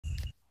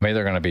I'm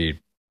either going to be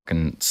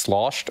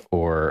sloshed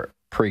or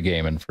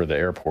pre-gaming for the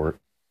airport.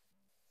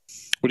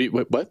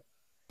 What?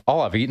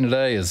 All I've eaten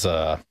today is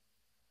a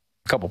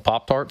couple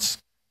Pop-Tarts.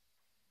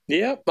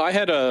 Yeah, I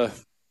had a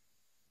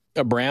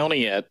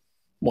brownie at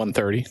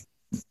 1:30.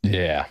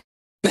 Yeah.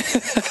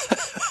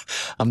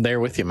 I'm there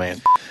with you,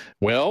 man.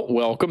 Well,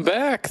 welcome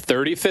back.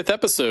 35th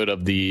episode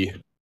of the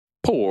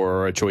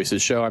Poor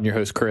Choices Show. I'm your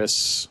host,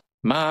 Chris.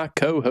 My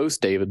co-host,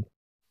 David.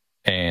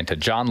 And to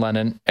John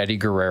Lennon, Eddie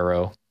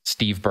Guerrero,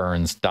 Steve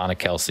Burns, Donna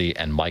Kelsey,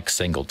 and Mike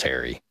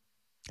Singletary.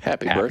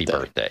 Happy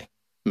birthday.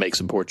 Make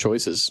some poor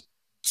choices.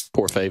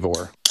 Por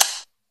favor.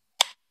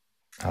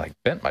 I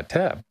bent my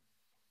tab.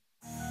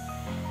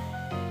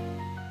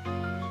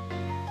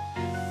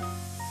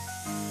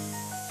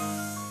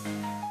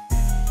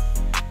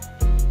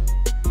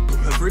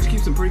 The fridge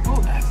keeps them pretty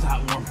cold. That's not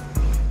warm.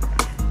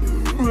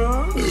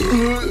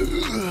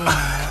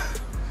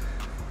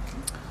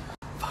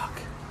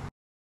 Fuck.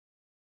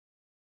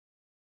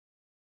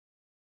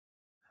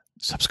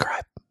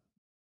 Subscribe.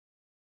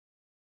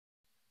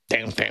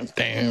 Damn.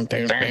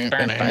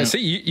 See,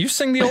 you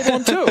sing the old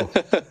one too.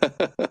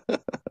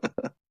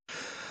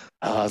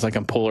 It's like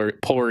I'm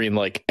pouring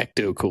like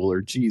Ecto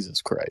Cooler.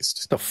 Jesus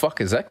Christ. The fuck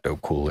is Ecto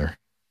Cooler?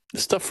 The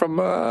stuff from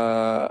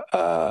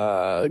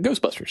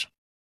Ghostbusters.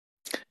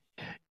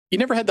 You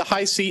never had the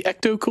high C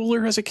Ecto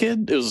Cooler as a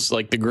kid? It was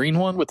like the green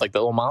one with like the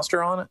little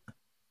monster on it.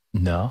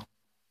 No.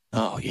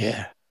 Oh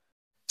yeah.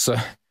 So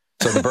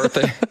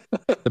the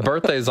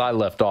birthdays I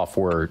left off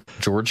were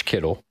George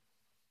Kittle.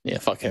 Yeah,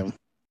 fuck him.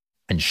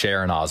 And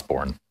Sharon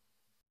Osbourne.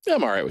 Yeah,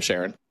 I'm all right with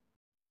Sharon.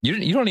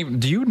 You don't even,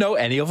 do you know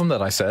any of them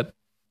that I said?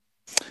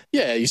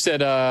 Yeah, you said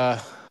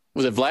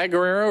was it Vlad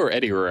Guerrero or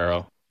Eddie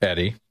Guerrero?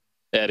 Eddie.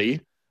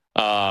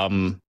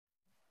 And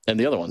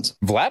the other ones.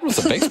 Vlad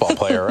was a baseball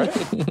player, right?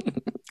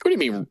 What do you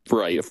mean,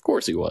 right? Of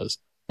course he was.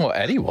 Well,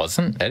 Eddie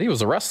wasn't. Eddie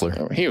was a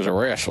wrestler. He was a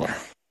wrestler.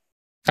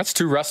 That's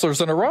two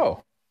wrestlers in a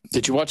row.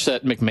 Did you watch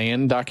that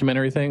McMahon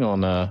documentary thing on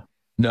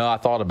No, I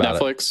thought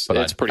about Netflix? But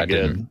it's pretty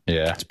good. Didn't.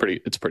 Yeah.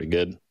 It's pretty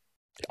good.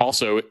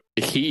 Also,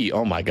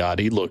 oh my God,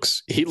 he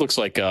looks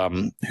like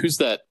who's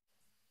that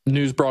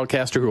news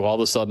broadcaster who all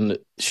of a sudden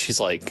she's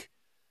like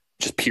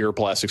just pure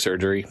plastic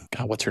surgery.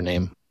 God, what's her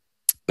name?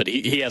 But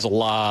he has a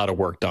lot of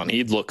work done.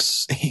 He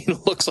looks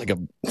like a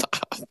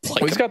well,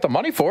 he's got the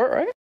money for it,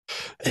 right?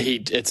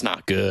 It's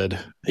not good.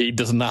 He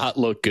does not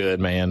look good,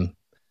 man.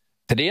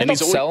 Did he end up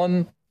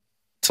selling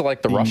to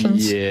like the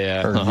Russians?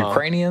 Yeah. Or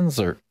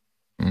Ukrainians or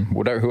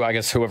whatever,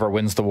 whoever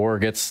wins the war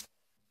gets.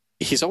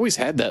 He's always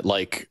had that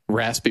like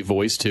raspy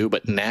voice too,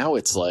 but now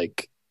it's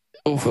like,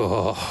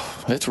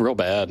 oh, it's real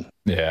bad.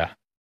 Yeah.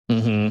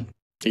 Mm-hmm.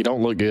 He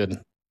don't look good.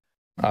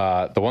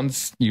 The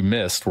ones you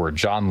missed were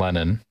John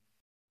Lennon.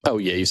 Oh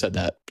yeah, you said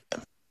that.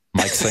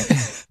 Mike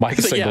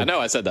Singletary. Yeah, I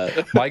know I said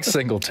that. Mike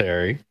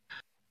Singletary.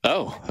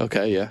 Oh,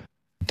 okay, yeah.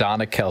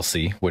 Donna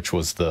Kelsey, which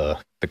was the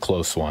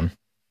close one.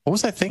 What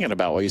was I thinking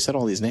about while you said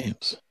all these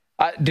names?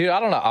 Dude, I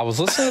don't know. I was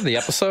listening to the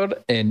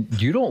episode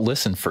and you don't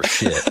listen for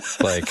shit.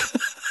 Like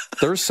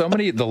there's so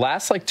many, the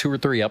last like 2 or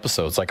 3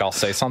 episodes, like I'll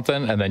say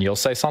something and then you'll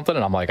say something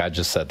and I'm like, I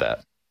just said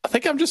that. I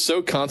think I'm just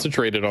so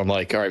concentrated on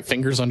like, all right,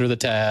 fingers under the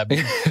tab.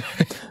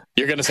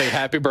 You're going to say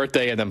happy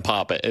birthday and then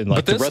pop it. And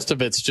like the rest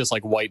of it's just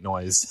like white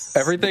noise.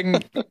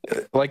 Everything,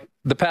 like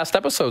the past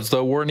episodes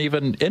though, weren't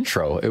even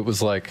intro. It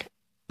was like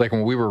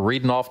when we were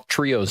reading off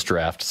Trios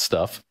draft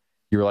stuff,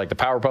 you were like the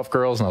Powerpuff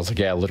Girls. And I was like,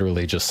 yeah, I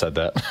literally just said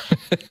that.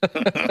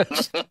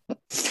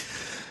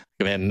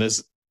 Man,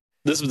 this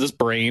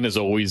brain is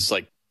always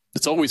like,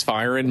 it's always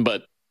firing,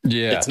 but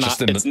yeah, it's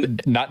not,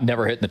 not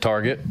never hitting the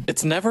target.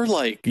 It's never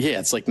like, yeah,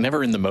 it's like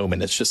never in the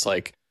moment. It's just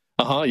like,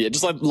 yeah,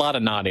 just like a lot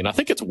of nodding. I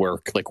think it's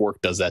work. Like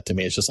work does that to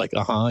me. It's just like,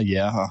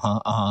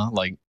 yeah,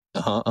 like,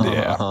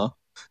 yeah.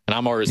 And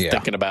I'm always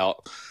thinking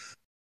about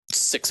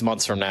 6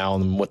 months from now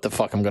and what the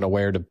fuck I'm going to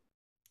wear to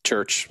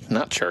church.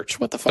 Not church.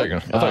 What the fuck? I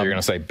thought you were going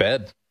to say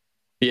bed.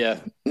 Yeah.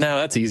 No,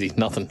 that's easy.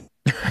 Nothing.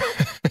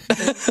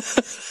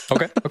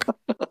 Okay.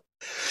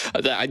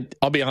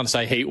 I'll be honest.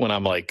 I hate when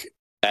I'm like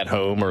at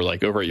home or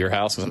like over at your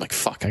house and I'm like,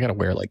 fuck, I got to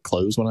wear like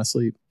clothes when I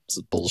sleep. This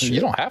is bullshit.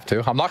 You don't have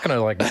to. I'm not going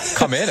to like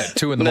come in at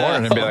 2 in the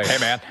morning and be like, hey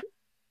man.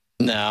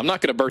 No, I'm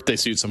not going to birthday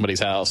suit somebody's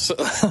house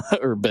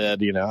or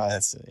bed. You know,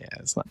 it's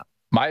not.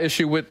 My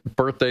issue with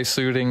birthday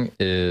suiting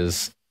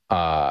is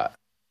I'm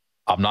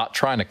not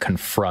trying to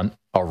confront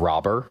a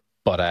robber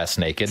butt ass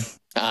naked.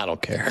 I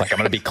don't care. Like I'm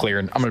going to be clear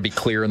in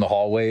the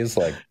hallways.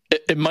 Like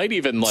it might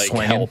even like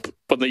swinging. help,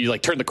 but then you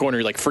like turn the corner,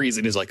 you're like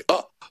freezing. He's like,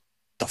 oh,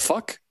 the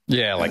fuck.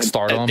 Yeah, like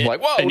startle him.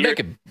 Like, whoa,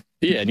 naked.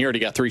 Yeah, and you already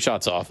got 3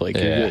 shots off. Like,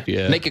 yeah. You're good.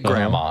 Yeah, naked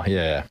grandma.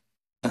 Yeah.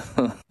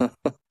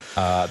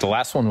 The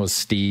last one was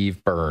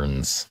Steve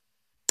Burns.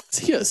 Is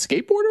he a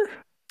skateboarder?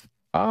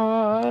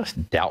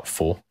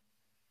 Doubtful.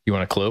 You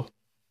want a clue?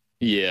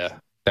 Yeah,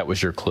 that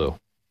was your clue.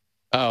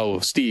 Oh,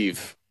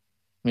 Steve.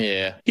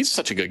 Yeah, he's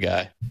such a good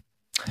guy.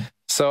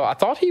 So I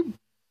thought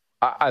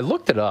I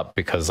looked it up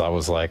because I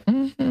was like,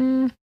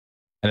 and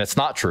it's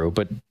not true.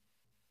 But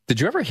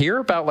did you ever hear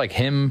about like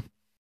him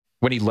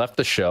when he left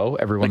the show,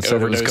 everyone Like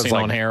said it was overdosing because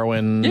like on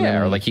heroin.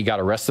 yeah, or like he got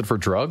arrested for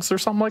drugs or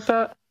something like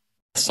that.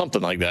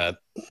 Something like that.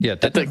 Yeah,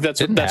 I think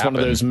that's one of happen.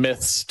 those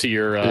myths to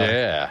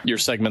your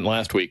segment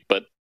last week.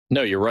 But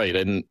no, you're right,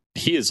 and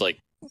he is like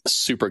a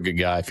super good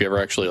guy. If you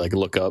ever actually like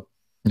look up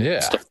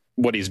stuff,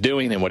 what he's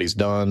doing and what he's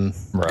done,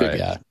 good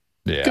guy.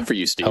 Yeah, good for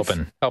you, Steve.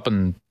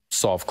 Helping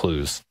solve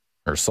clues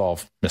or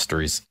solve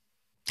mysteries,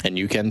 and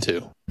you can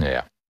too.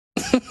 Yeah.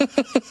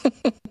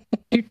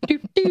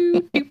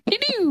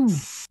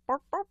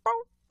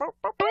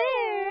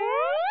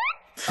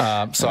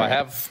 So I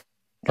have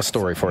a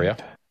story for you.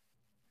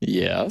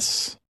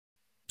 Yes.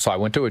 So I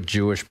went to a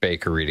Jewish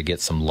bakery to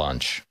get some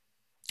lunch.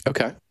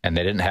 Okay. And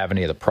they didn't have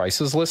any of the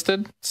prices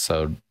listed.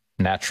 So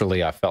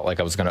naturally, I felt like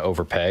I was going to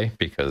overpay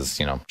because,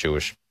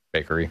 Jewish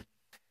bakery.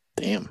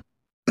 Damn.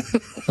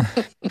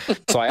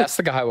 So I asked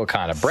the guy what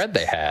kind of bread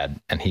they had,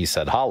 and he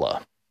said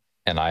challah.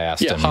 And I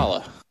asked him.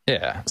 Challah.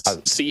 Yeah.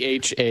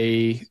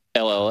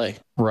 CHALLA.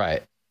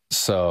 Right.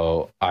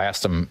 So I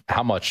asked him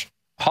how much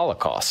challah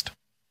cost.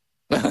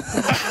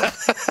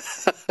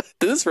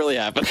 Did this really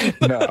happen?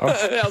 No.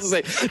 I was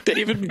going to say,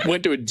 David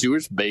went to a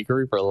Jewish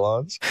bakery for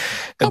lunch.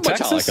 How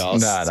much challah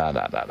cost?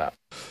 No.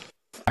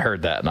 I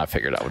heard that and I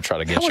figured I would try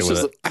to get you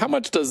with it. How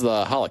much does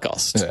the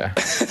Holocaust? Yeah.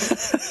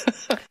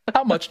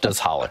 How much does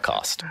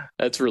Holocaust?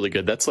 That's really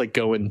good. That's like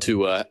going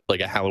to a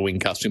Halloween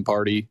costume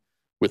party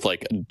with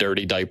like a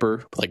dirty diaper,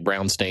 with like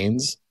brown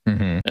stains,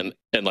 and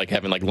like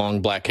having like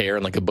long black hair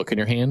and like a book in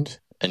your hand,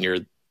 and your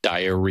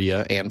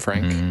diarrhea, Anne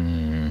Frank.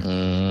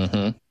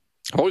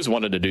 I've always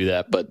wanted to do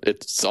that, but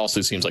it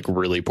also seems like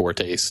really poor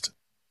taste.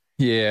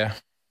 Yeah,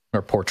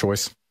 or poor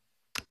choice.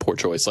 Poor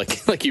choice.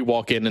 Like you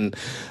walk in and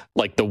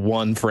like the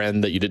one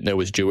friend that you didn't know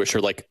was Jewish,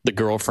 or like the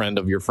girlfriend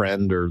of your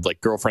friend, or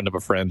like girlfriend of a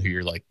friend who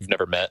you're like you've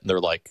never met, and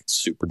they're like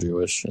super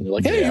Jewish, and they're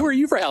like, "Hey, who are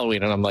you for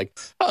Halloween?" And I'm like,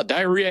 "Oh,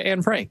 diarrhea,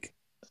 Anne Frank,"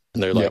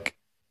 and they're like,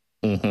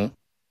 I'm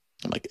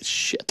like,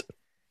 shit.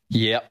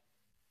 Yep.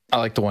 I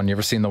like the one. You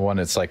ever seen the one?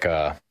 It's like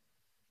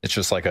it's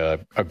just like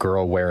a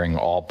girl wearing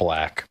all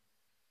black,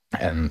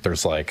 and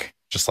there's like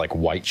just like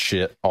white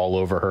shit all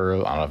over her.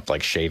 I don't know,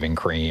 like shaving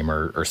cream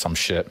or some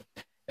shit.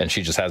 And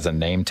she just has a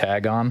name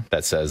tag on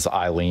that says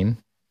Eileen.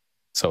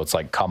 So it's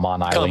like, come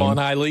on, Eileen. Come on,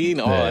 Eileen.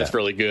 Oh, yeah. That's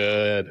really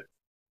good.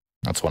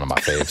 That's one of my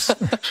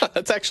faves.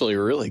 That's actually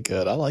really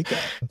good. I like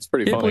that. That's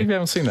pretty funny. I believe you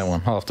haven't seen that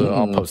one. I'll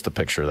post a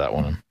picture of that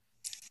one.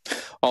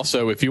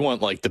 Also, if you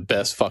want like the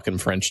best fucking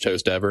French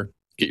toast ever,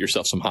 get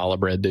yourself some challah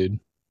bread,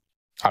 dude.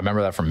 I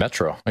remember that from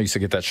Metro. I used to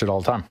get that shit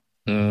all the time.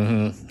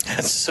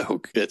 That's so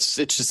good. It's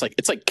just like,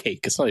 it's like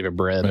cake. It's not even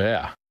bread.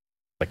 Yeah.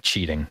 Like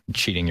cheating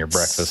your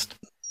breakfast.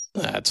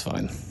 That's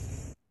fine.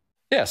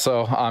 Yeah.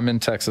 So I'm in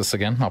Texas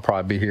again. I'll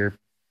probably be here,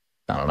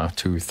 I don't know,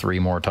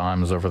 2-3 more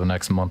times over the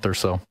next month or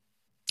so.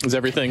 Is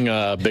everything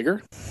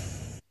bigger?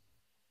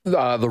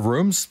 The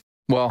rooms,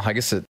 well, I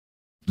guess that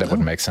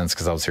wouldn't make sense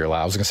because I was here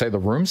last. I was going to say the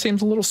room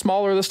seems a little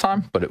smaller this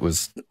time, but it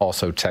was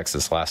also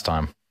Texas last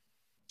time.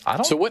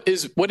 So what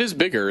is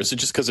bigger? Is it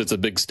just because it's a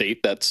big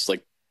state that's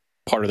like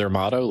part of their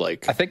motto?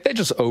 Like, I think they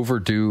just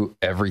overdo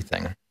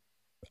everything.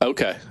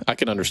 Okay, I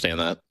can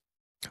understand that.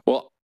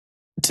 Well,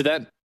 to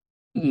that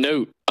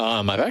note,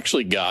 I've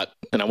actually got,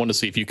 and I want to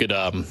see if you could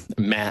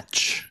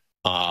match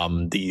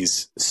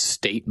these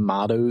state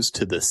mottos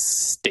to the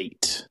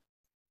state.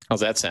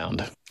 How's that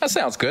sound? That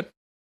sounds good.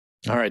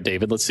 All right,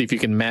 David, let's see if you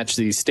can match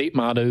these state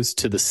mottos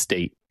to the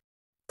state.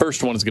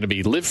 First one is going to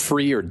be live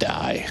free or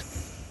die.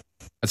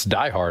 That's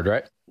Die Hard,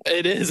 right?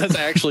 It is. That's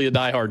actually a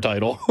Die Hard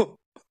title. Well,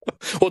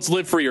 it's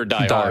live free or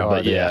die hard,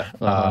 but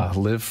yeah.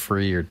 Live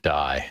free or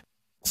die.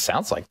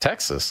 Sounds like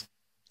Texas.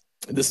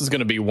 This is going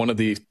to be one of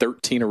the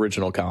 13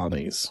 original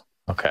colonies.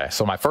 Okay,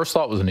 so my first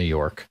thought was New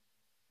York,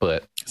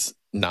 but it's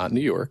not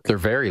New York. They're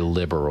very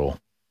liberal,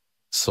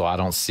 so I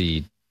don't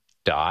see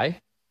die.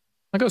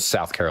 I'll go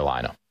South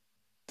Carolina.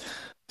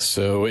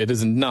 So it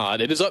is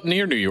not. It is up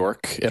near New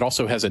York. It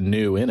also has a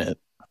new in it.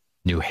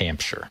 New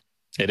Hampshire.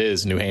 It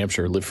is New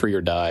Hampshire. Live free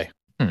or die.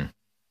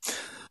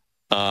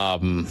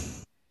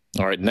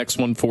 All right, next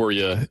one for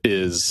you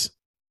is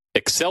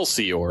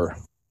Excelsior.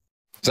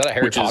 Is that a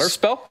Harry Potter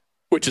spell?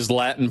 Which is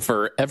Latin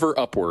for ever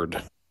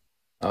upward.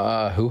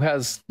 Who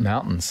has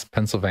mountains?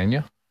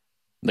 Pennsylvania?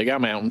 They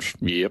got mountains.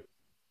 Yep.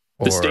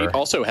 The state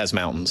also has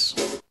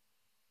mountains.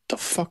 The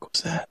fuck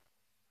was that?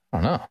 I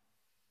don't know.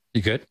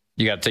 You good?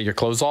 You got to take your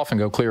clothes off and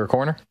go clear a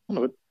corner?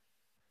 Like,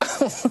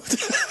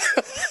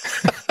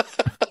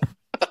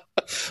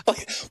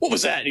 what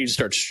was that? And you just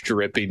start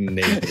stripping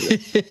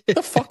naked.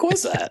 The fuck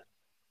was that?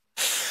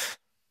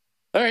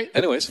 All right.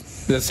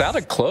 Anyways, it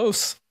sounded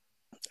close.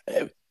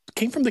 It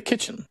came from the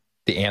kitchen.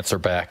 The ants are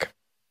back.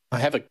 I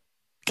have a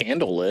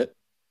candle lit.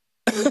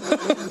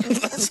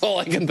 That's all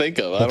I can think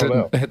of. I don't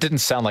know. It didn't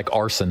sound like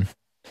arson.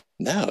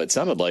 No, it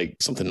sounded like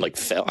something like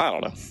fell. I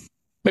don't know.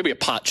 Maybe a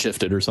pot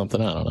shifted or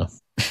something. I don't know.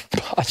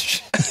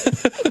 Pot.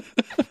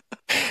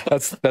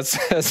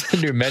 That's a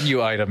new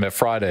menu item at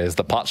Fridays.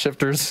 The pot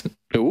shifters.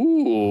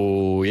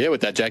 Ooh, yeah,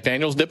 with that Jack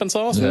Daniel's dipping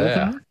sauce.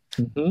 Yeah.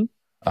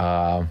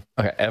 Okay,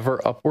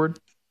 ever upward.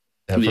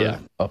 Ever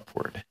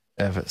upward.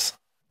 Evis.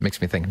 Makes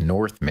me think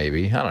north,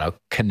 maybe. I don't know.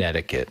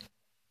 Connecticut.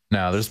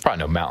 No, there's probably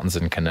no mountains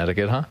in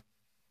Connecticut, huh?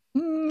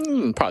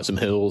 Probably some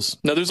hills.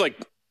 No, there's like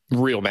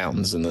real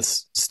mountains in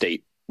this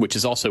state, which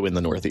is also in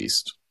the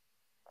Northeast.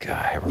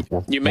 God,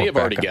 You may have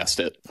already guessed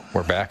it.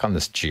 We're back on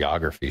this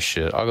geography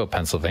shit. I'll go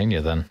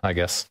Pennsylvania then, I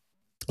guess.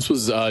 This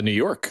was New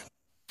York.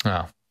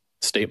 Oh.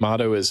 State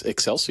motto is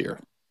Excelsior.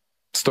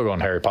 Still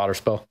going Harry Potter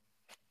spell.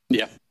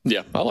 Yeah,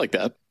 I like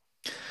that.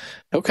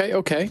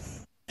 Okay.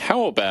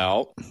 How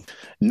about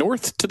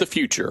north to the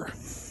future?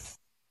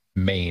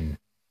 Maine.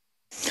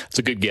 It's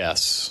a good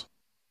guess.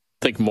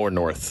 Think more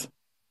north.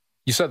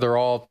 You said they're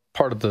all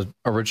part of the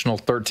original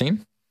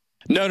 13?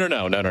 No.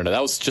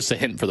 That was just a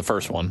hint for the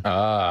first one.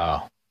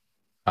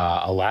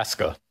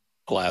 Alaska.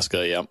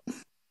 Alaska, yep.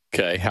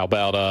 Okay, how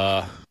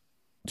about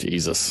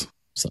Jesus?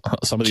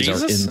 Some of these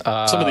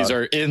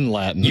are in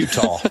Latin.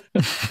 Utah.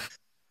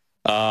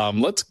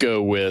 Let's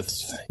go with,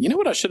 you know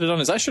what I should have done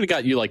is I should have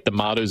got you like the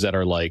mottos that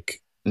are like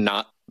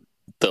not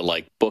the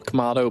like book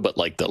motto, but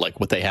like the like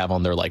what they have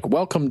on their like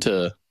welcome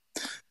to,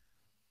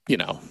 you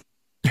know.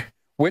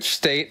 Which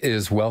state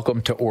is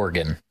welcome to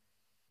Oregon?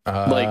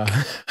 Like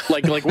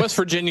West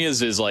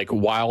Virginia's is like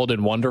wild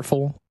and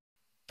wonderful.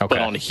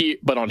 Okay.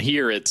 But on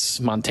here it's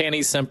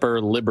Montani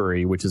Semper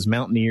Liberi, which is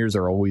mountaineers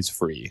are always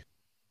free.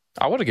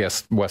 I would have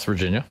guessed West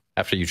Virginia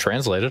after you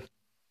translated.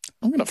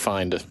 I'm gonna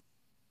find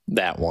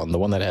that one, the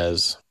one that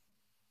has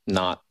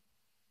not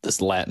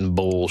this Latin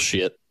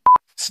bullshit.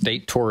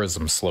 State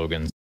tourism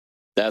slogans.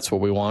 That's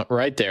what we want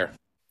right there.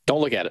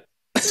 Don't look at it.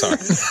 Sorry.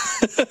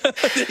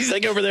 He's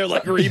like over there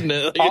like reading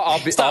it.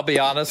 I'll be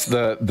honest,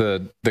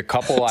 the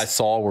couple I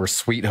saw were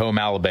Sweet Home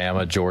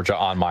Alabama, Georgia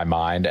on my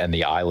mind, and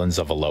the islands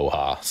of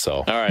Aloha. So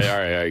all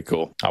right,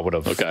 cool. I would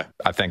have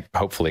I think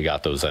hopefully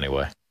got those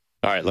anyway.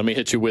 All right, let me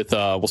hit you with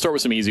we'll start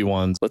with some easy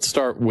ones. Let's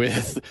start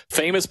with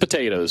famous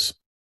potatoes.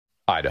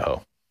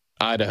 Idaho.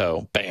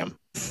 Bam.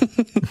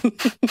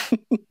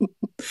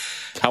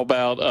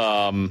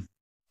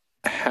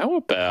 How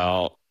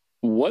about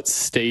what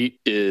state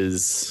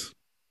is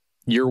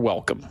you're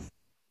welcome?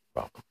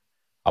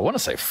 I want to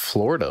say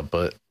Florida,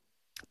 but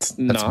it's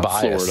not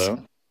biased.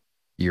 Florida.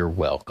 You're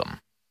welcome.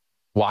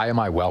 Why am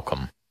I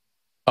welcome?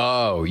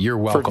 Oh, you're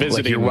welcome. For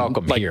visiting, like you're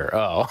welcome here.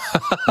 Oh,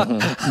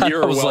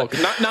 you're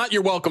welcome. Not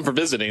you're welcome for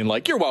visiting.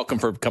 Like you're welcome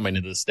for coming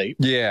into the state.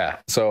 Yeah.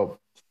 So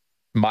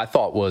my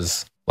thought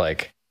was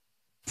like,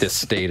 this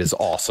state is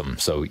awesome.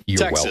 So you're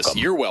Texas,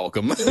 welcome. You're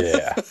welcome.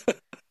 Yeah.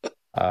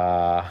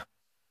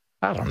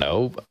 I don't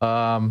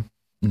know.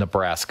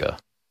 Nebraska.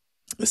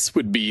 This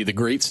would be the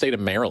great state of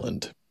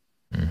Maryland.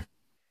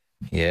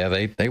 Yeah,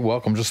 they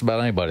welcome just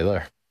about anybody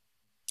there.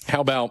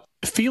 How about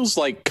feels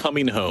like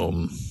coming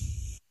home?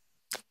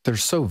 They're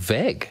so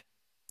vague.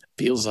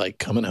 Feels like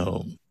coming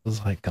home.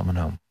 Feels like coming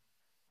home.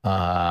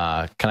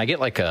 Can I get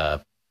like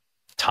a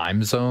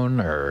time zone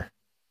or?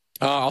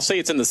 I'll say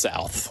it's in the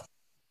South.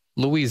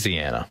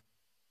 Louisiana.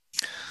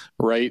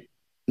 Right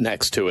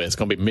next to it. It's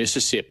going to be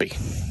Mississippi.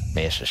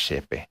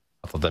 Mississippi.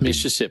 I thought that'd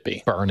Mississippi.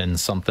 Be burning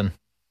something.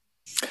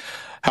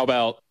 How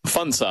about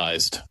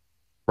fun-sized?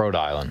 Rhode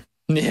Island.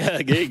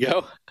 Yeah, there you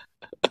go.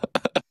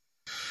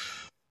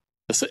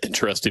 That's an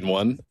interesting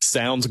one.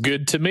 Sounds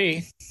good to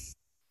me.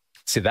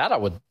 See, that I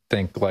would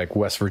think like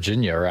West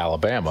Virginia or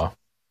Alabama.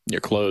 You're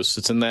close.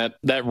 It's in that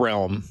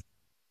realm.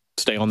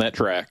 Stay on that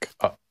track.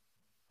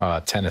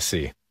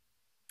 Tennessee.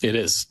 It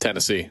is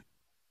Tennessee.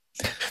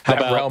 How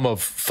about realm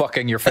of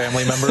fucking your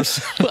family members?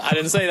 I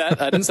didn't say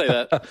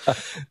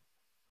that.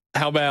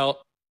 How about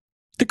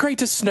the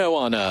greatest snow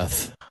on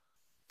earth?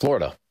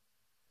 Florida.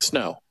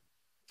 Snow.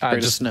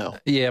 Snow.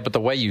 Yeah, but the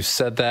way you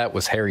said that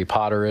was Harry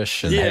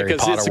Potter-ish and Harry Potter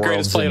Potter it's the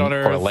greatest place on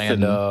earth.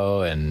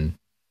 Orlando and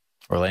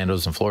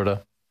Orlando's in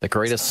Florida. The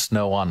greatest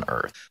snow on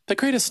earth. The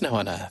greatest snow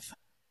on earth.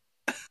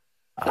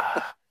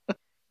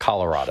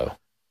 Colorado.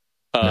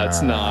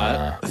 It's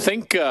not.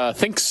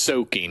 Think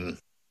soaking.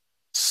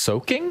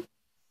 Soaking?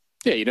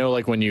 Yeah, you know,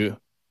 like when you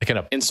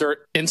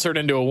insert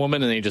into a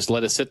woman and then you just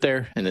let it sit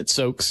there and it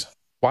soaks.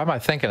 Why am I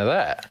thinking of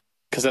that?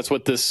 Because that's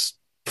what this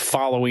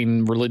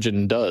following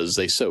religion does.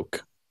 They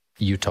soak.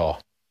 Utah.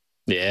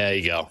 Yeah, there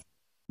you go.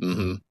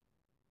 Mm-hmm.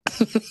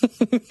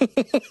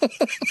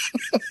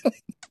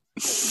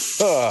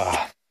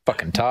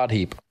 Fucking Todd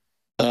Heap.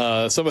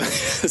 Some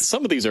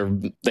of these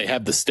they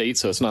have the state,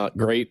 so it's not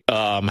great.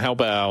 How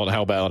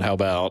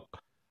about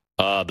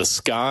the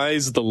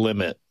sky's the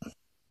limit?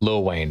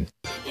 Lil Wayne.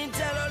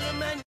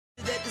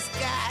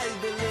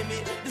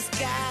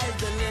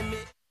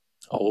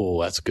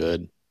 Oh, that's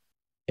good.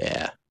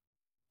 Yeah.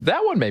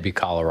 That one may be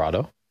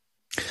Colorado.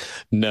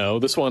 No,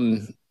 this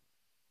one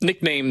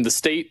nicknamed the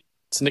state.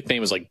 Its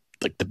nickname is like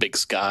the Big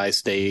Sky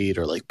State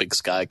or like Big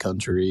Sky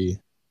Country.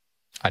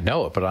 I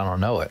know it, but I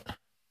don't know it.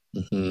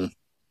 Mm-hmm.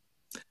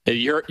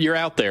 You're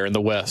out there in the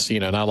West. You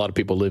know, not a lot of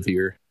people live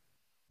here.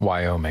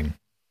 Wyoming.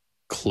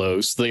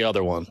 Close. The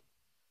other one.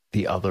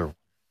 The other.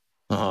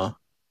 Uh-huh.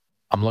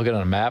 I'm looking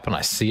at a map and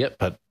I see it,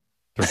 but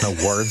there's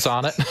no words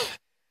on it.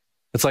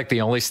 It's like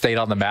the only state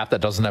on the map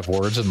that doesn't have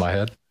words in my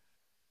head.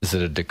 Is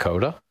it a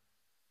Dakota?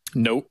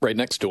 Nope. Right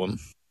next to him.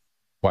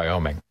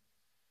 Wyoming.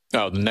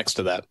 Oh, the next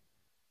to that.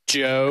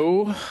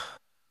 Joe.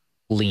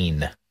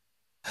 Lean.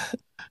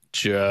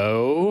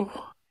 Joe.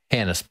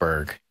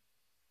 Hannesburg.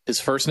 His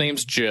first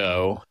name's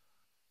Joe.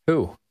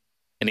 Who?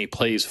 And he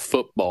plays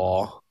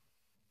football.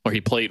 Or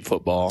he played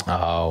football.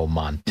 Oh,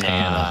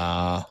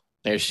 Montana.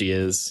 There she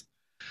is.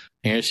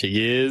 There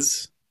she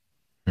is.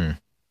 Hmm. All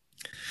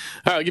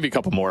right, I'll give you a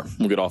couple more.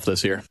 We'll get off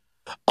this here.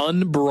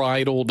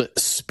 Unbridled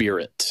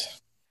Spirit.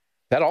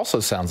 That also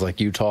sounds like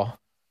Utah.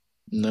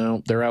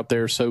 No, they're out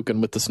there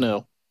soaking with the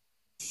snow.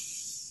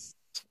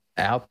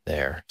 Out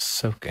there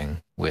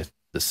soaking with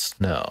the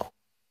snow.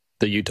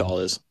 The Utah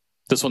is.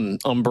 This one,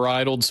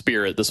 Unbridled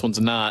Spirit. This one's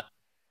not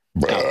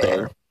out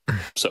there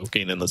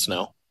soaking in the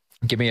snow.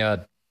 Give me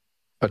a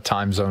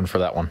time zone for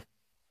that one.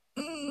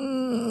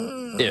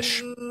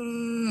 Ish.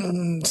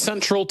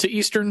 Central to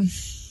Eastern.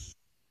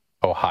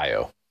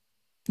 Ohio.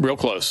 Real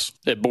close.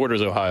 It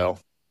borders Ohio.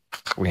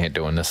 We ain't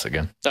doing this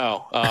again.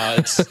 Oh,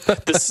 it's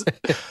this.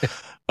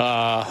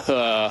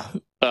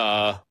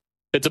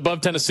 It's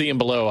above Tennessee and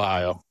below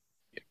Ohio.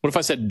 What if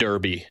I said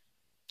Derby?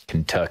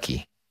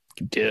 Kentucky.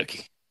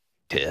 Kentucky.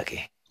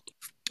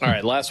 All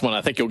right, last one.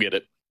 I think you'll get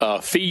it.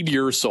 Feed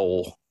Your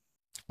Soul.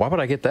 Why would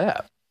I get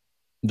that?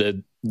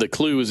 The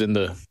clue is in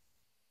the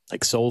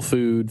like soul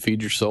food.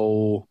 Feed Your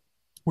Soul.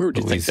 Where would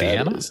you think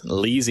that is?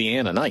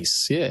 Louisiana.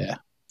 Nice. Yeah.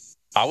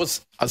 I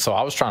was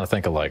trying to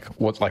think of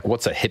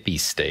what's a hippie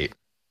state.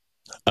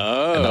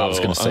 Oh, and then I was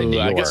going to say New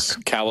York. I guess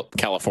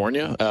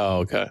California. Oh,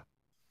 okay.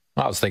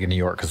 I was thinking New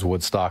York because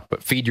Woodstock,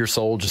 but Feed Your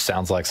Soul just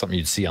sounds like something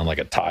you'd see on like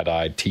a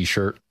tie-dyed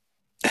T-shirt.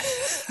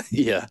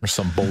 Yeah, or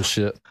some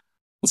bullshit.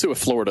 Let's see what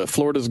Florida.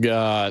 Florida's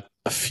got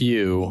a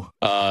few.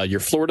 Your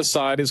Florida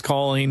side is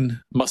calling.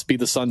 Must be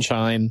the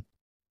sunshine,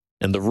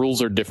 and the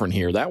rules are different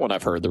here. That one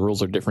I've heard. The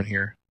rules are different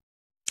here.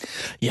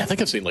 Yeah, I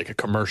think I've seen like a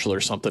commercial or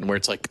something where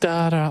it's like,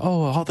 da da.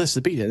 Oh, all this is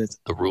the beat.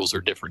 The rules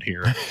are different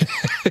here.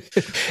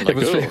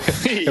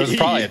 It was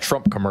probably a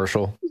Trump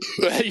commercial.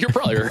 You're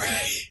probably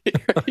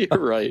right. You're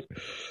right.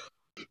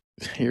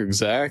 You're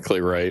exactly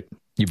right.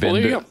 You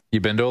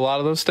been to a lot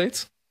of those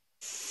states?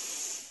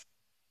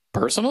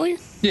 Personally?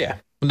 Yeah.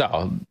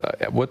 No.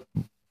 What?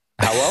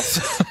 How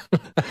else?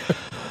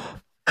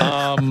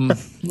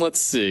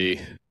 Let's see.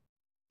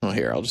 Oh,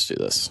 here, I'll just do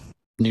this.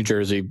 New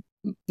Jersey,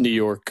 New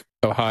York,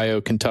 Ohio,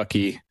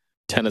 Kentucky,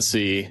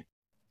 Tennessee.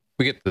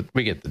 We get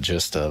the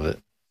gist of it.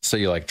 So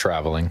you like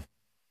traveling?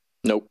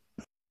 Nope.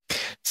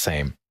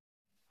 Same.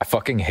 I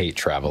fucking hate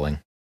traveling.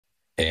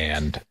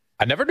 And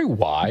I never knew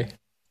why.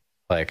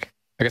 Like,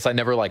 I guess I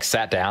never like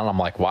sat down and I'm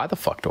like, why the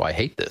fuck do I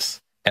hate this?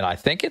 And I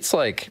think it's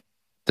like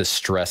the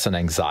stress and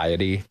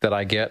anxiety that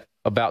I get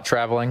about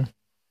traveling,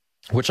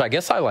 which I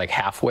guess I like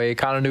halfway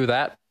kind of knew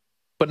that,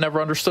 but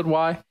never understood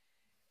why.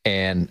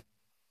 And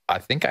I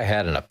think I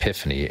had an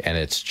epiphany, and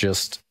it's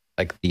just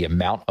like the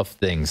amount of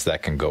things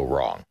that can go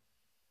wrong,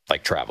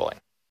 like traveling.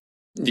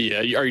 Yeah.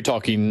 Are you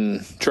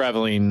talking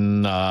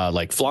traveling,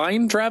 like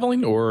flying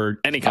traveling or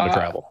any kind of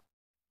travel?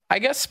 I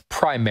guess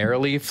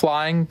primarily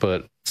flying,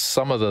 but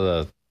some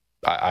of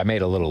I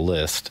made a little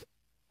list.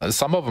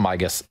 Some of them, I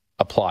guess,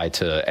 apply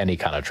to any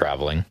kind of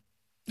traveling.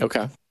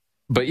 Okay.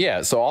 But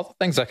yeah, so all the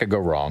things that could go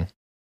wrong,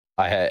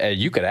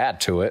 you could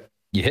add to it.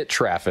 You hit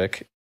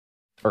traffic,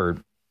 or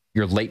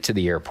you're late to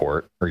the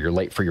airport, or you're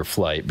late for your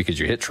flight because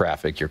you hit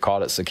traffic, you're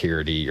caught at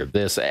security, you're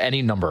this,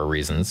 any number of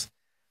reasons.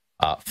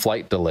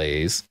 Flight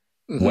delays,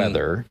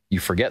 weather,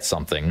 you forget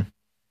something,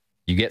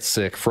 you get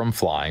sick from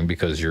flying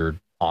because you're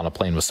on a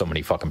plane with so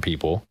many fucking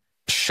people,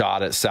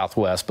 shot at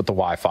Southwest, but the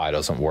Wi-Fi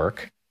doesn't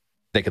work.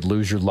 They could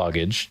lose your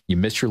luggage, you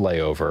miss your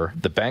layover,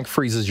 the bank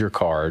freezes your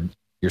card,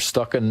 you're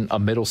stuck in a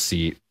middle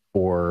seat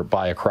or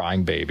by a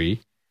crying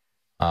baby,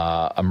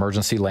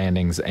 emergency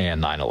landings,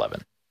 and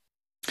 9/11.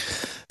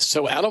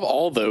 So out of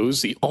all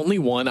those, the only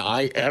one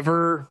I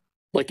ever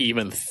like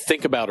even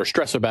think about or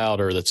stress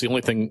about, or that's the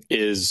only thing,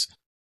 is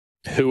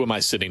who am I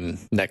sitting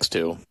next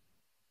to?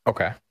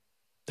 Okay.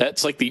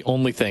 That's like the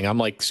only thing. I'm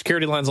like,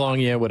 security line's long,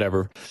 yeah,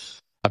 whatever.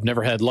 I've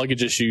never had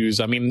luggage issues.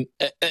 I mean,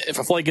 if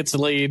a flight gets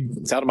delayed,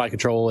 it's out of my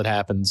control. It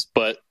happens.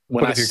 But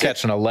if you're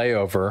catching a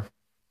layover,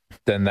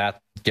 then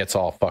that gets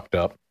all fucked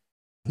up.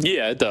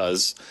 Yeah, it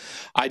does.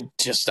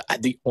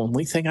 The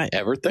only thing I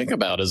ever think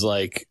about is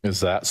like,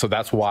 so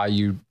that's why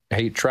you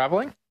hate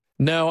traveling?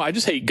 No, I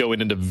just hate going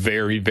into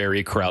very,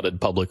 very crowded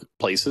public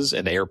places,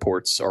 and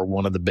airports are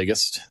one of the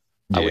biggest,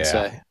 I would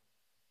say.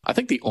 I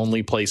think the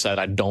only place that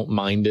I don't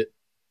mind it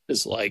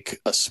is like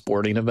a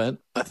sporting event,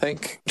 I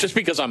think. Just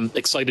because I'm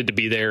excited to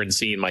be there and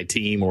seeing my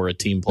team or a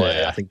team play.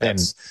 Yeah, I think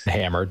that's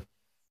hammered.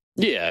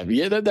 Yeah,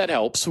 that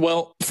helps.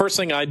 Well, first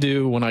thing I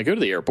do when I go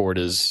to the airport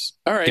is,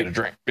 all right, get a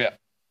drink. Yeah.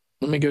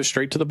 Let me go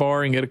straight to the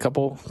bar and get a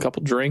couple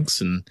drinks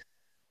and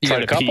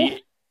try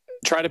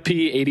to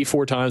pee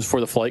 84 times before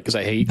the flight because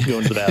I hate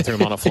going to the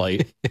bathroom on a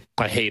flight.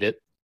 I hate it.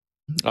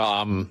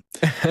 But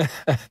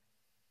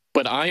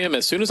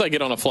as soon as I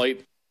get on a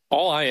flight,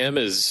 all I am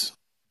is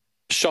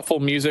shuffle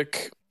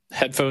music,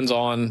 headphones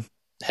on,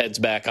 heads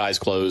back, eyes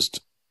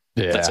closed.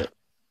 Yeah. That's it.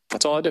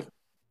 That's all I do.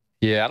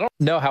 Yeah, I don't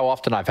know how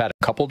often I've had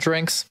a couple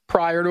drinks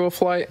prior to a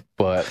flight,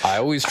 but I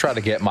always try to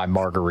get my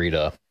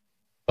margarita.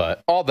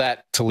 But all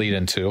that to lead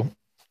into,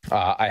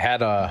 I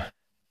had a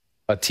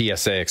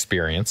TSA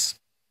experience.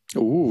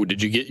 Ooh,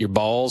 did you get your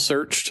balls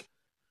searched?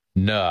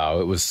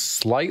 No, it was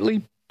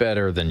slightly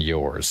better than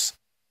yours.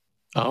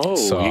 Oh,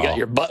 so, you got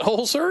your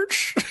butthole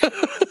searched?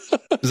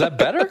 Is that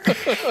better?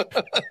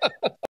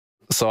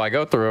 So I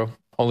go through,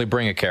 only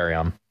bring a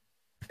carry-on,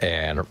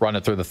 and run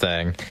it through the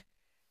thing.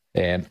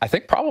 And I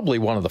think probably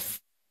one of the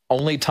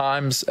only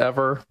times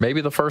ever,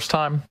 maybe the first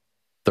time,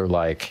 they're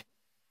like,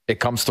 it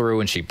comes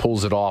through and she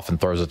pulls it off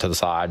and throws it to the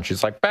side. And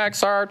she's like, bag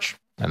search.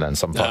 And then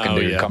some fucking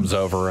dude comes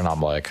over and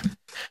I'm like,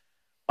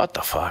 what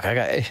the fuck?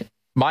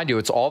 Mind you,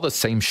 it's all the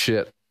same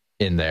shit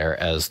in there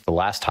as the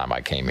last time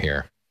I came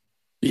here.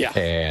 Yeah.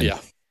 And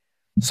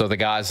so the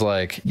guy's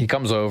like, he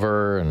comes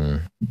over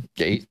and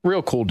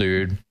real cool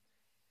dude.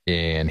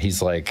 And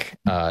he's like,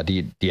 do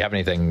you have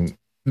anything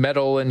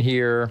metal in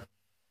here?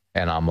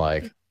 And I'm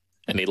like,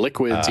 any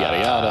liquids, yada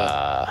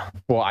yada.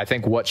 Well, I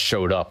think what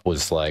showed up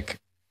was like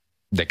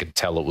they could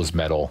tell it was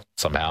metal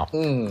somehow.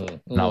 And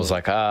I was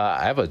like,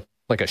 I have a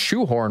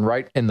shoehorn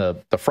right in the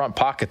front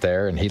pocket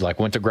there. And he like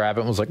went to grab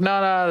it and was like,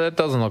 no, that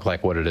doesn't look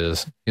like what it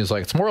is. He was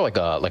like, it's more like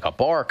a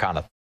bar kind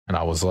of. And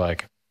I was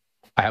like,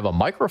 I have a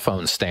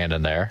microphone stand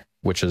in there,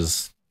 which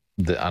is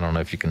I don't know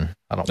if you can.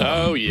 I don't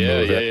know. Oh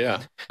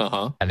yeah.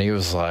 And he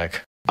was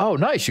like, oh,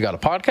 nice. You got a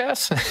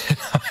podcast?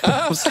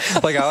 I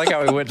like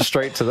how he went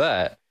straight to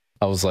that.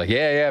 I was like,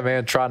 yeah,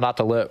 man, try not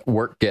to let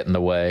work get in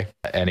the way.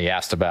 And he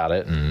asked about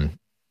it and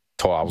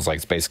I was like,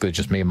 it's basically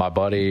just me and my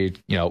buddy,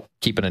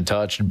 keeping in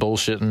touch and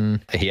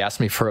bullshitting. He asked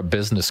me for a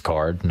business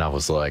card and I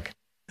was like,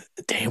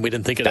 damn, we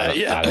didn't think of that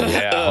yet.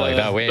 Like,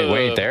 no, we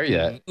ain't there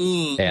yet.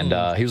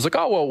 And he was like,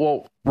 oh,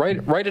 well,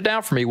 write it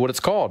down for me what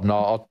it's called and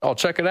I'll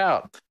check it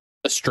out.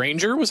 A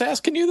stranger was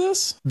asking you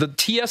this? The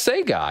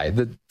TSA guy,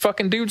 the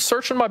fucking dude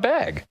searching my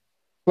bag.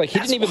 Like, he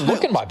didn't even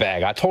look in my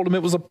bag. I told him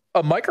it was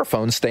a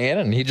microphone stand,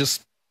 and he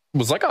just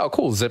was like, oh,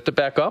 cool, zipped it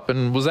back up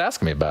and was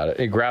asking me about it.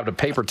 He grabbed a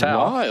paper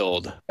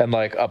towel and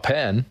like a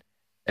pen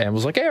and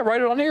was like, hey,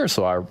 write it on here.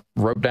 So I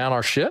wrote down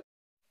our shit.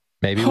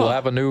 Maybe we'll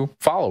have a new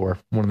follower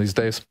one of these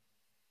days.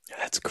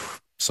 That's cool.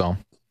 So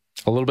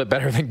a little bit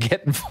better than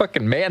getting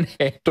fucking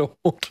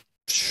manhandled.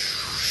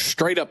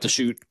 Straight up the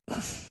chute.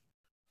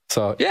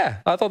 So yeah,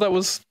 I thought that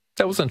was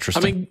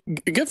interesting. I mean,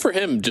 good for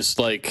him. Just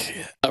like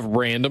a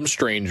random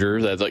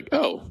stranger that's like,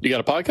 oh, you got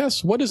a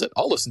podcast? What is it?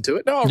 I'll listen to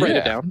it. No, I'll write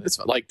it down. It's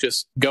like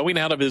just going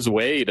out of his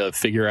way to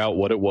figure out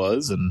what it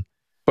was.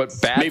 But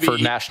bad for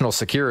national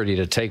security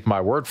to take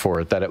my word for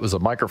it that it was a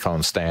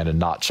microphone stand and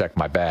not check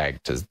my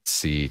bag to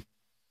see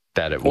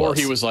that it was.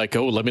 Or he was like,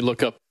 oh, let me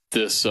look up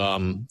this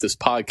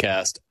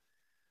podcast,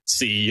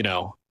 see,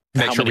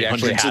 Make how sure many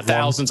hundreds of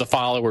thousands of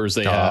followers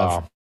they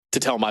have. To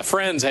tell my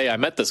friends, hey, I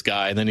met this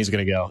guy, and then he's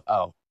going to go,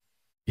 oh,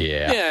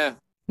 yeah,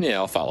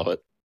 I'll follow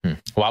it.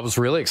 Well, I was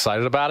really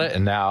excited about it,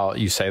 and now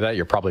you say that,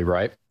 you're probably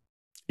right.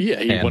 Yeah,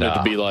 he wanted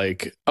to be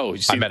like, oh,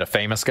 I met a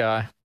famous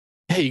guy.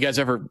 Hey, you guys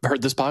ever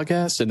heard this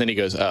podcast? And then he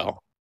goes, oh,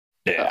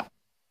 yeah.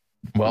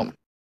 Well,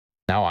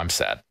 now I'm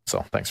sad,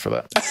 so thanks for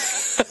that.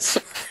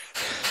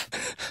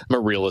 I'm a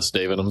realist,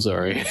 David. I'm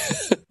sorry.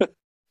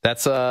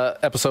 That's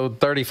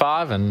episode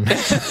 35, and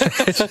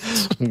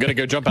I'm going to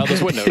go jump out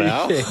this window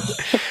now.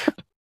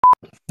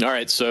 All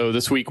right, so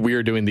this week we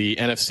are doing the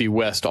NFC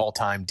West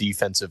all-time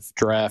defensive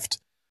draft.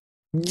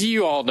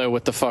 You all know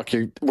what the fuck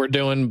we're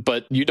doing,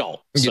 but you don't.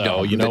 You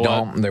don't. You know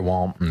what? They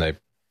won't. And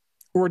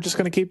we're just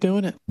going to keep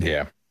doing it.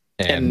 Yeah.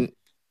 And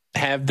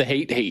have the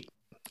hate,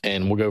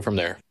 and we'll go from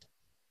there.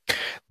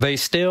 They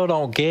still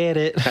don't get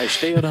it. I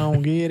still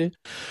don't get it.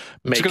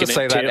 I'm just going to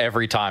say that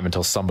every time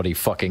until somebody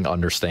fucking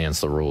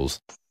understands the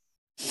rules.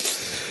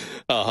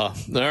 All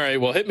right,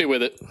 well, hit me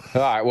with it.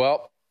 All right,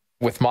 well.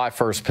 With my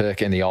first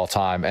pick in the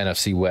all-time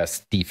NFC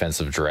West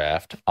defensive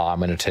draft, I'm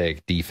going to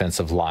take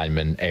defensive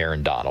lineman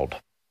Aaron Donald.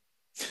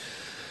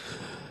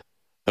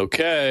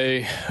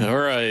 Okay. All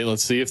right.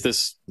 Let's see if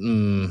this...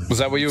 Was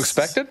that what you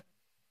expected?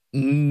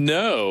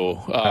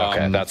 No.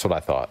 Okay, that's what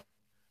I thought.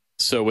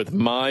 So with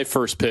my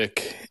first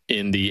pick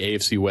in the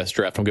AFC West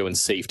draft, I'm going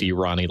safety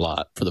Ronnie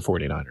Lott for the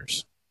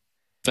 49ers.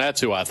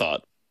 That's who I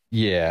thought.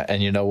 Yeah,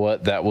 and you know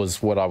what? That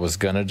was what I was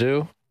going to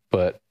do,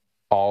 but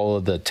all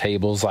of the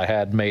tables I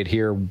had made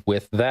here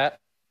with that,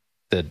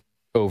 the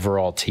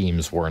overall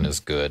teams weren't as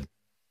good.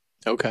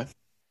 Okay.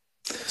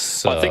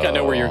 So well, I think I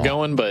know where you're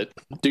going, but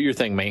do your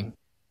thing, man.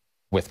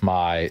 With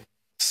my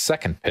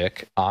second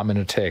pick, I'm going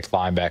to take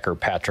linebacker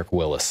Patrick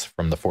Willis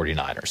from the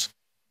 49ers.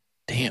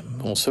 Damn.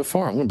 Well, so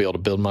far, I'm going to be able to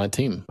build my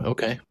team.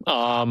 Okay.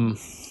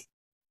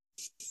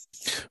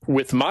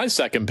 With my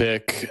second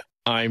pick,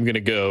 I'm going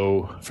to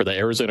go for the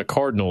Arizona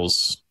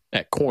Cardinals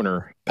at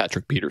corner,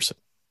 Patrick Peterson.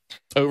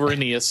 Over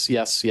Aeneas,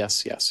 yes.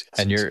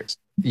 And you're,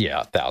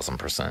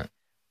 1,000%.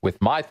 With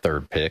my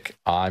third pick,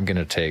 I'm going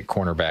to take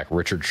cornerback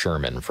Richard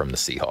Sherman from the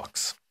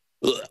Seahawks.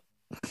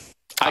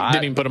 I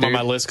didn't even put him on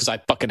my list because I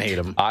fucking hate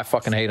him. I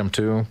fucking hate him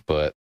too,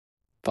 but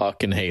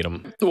Fucking hate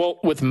him. Well,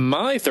 with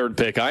my third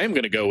pick, I am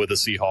going to go with a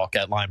Seahawk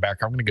at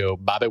linebacker. I'm going to go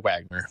Bobby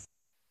Wagner.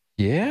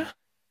 Yeah?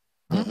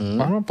 I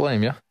don't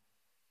blame you.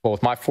 Well,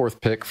 with my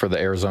fourth pick for the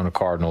Arizona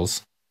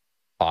Cardinals,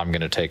 I'm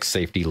going to take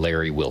safety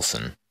Larry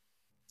Wilson.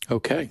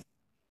 Okay.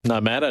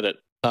 Not mad at it.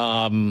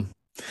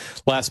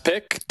 Last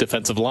pick,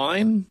 defensive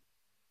line.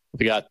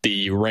 We got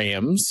the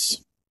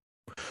Rams.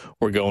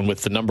 We're going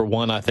with the number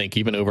one, I think,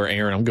 even over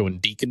Aaron. I'm going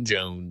Deacon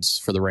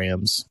Jones for the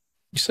Rams.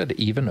 You said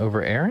even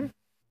over Aaron?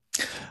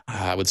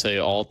 I would say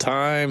all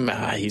time.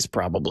 He's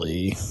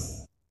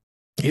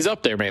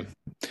up there, man.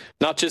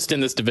 Not just in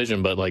this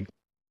division, but like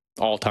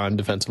all time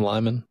defensive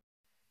lineman.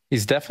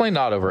 He's definitely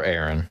not over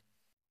Aaron.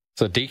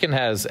 So Deacon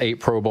has 8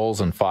 Pro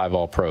Bowls and 5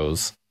 All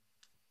Pros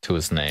to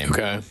his name.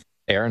 Okay.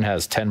 Aaron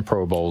has 10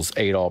 Pro Bowls,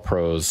 8 All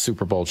Pros,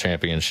 Super Bowl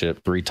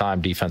championship,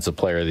 3-time Defensive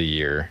Player of the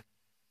Year,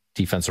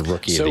 Defensive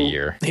Rookie of the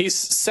Year. He's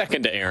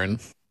second to Aaron.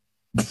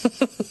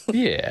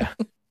 Yeah.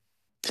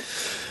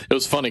 It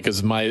was funny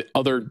because my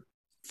other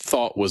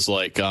thought was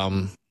like,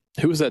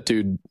 who was that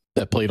dude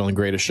that played on The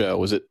Greatest Show?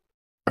 Was it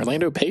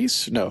Orlando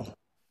Pace? No.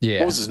 Yeah.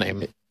 What was his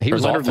name? He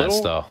was Leonard offense,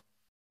 Little? though.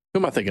 Who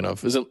am I thinking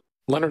of? Is it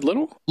Leonard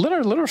Little?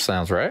 Leonard Little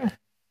sounds right.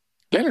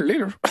 Leonard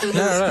Little.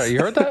 No. You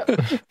heard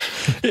that?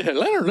 Yeah,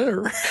 Leonard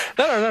Little.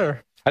 No.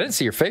 I didn't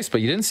see your face,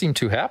 but you didn't seem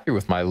too happy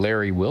with my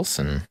Larry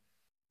Wilson.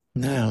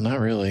 No, not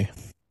really.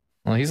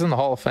 Well, he's in the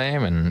Hall of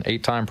Fame and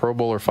 8-time Pro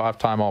Bowler,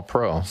 5-time All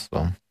Pro.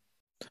 So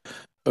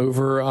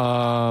over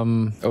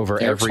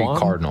every Swan?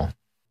 Cardinal.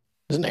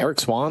 Isn't Eric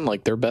Swan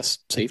like their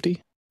best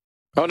safety?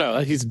 Oh no,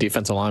 he's a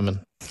defensive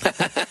lineman.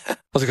 I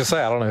was gonna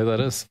say I don't know who that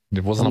is.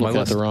 It wasn't on my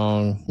list.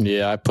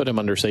 Yeah, I put him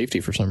under safety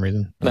for some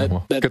reason. Good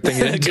thing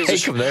you didn't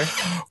take him there.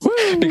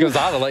 Because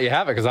I'd let you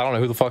have it because I don't know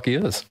who the fuck he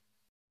is.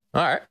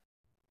 All right.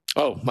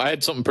 Oh, I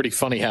had something pretty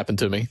funny happen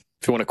to me.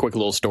 If you want a quick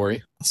little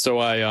story. So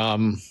I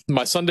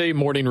my Sunday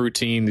morning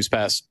routine these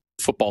past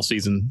football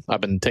season,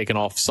 I've been taking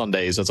off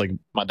Sundays. That's like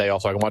my day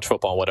off so I can watch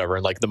football and whatever.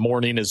 And like the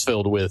morning is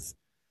filled with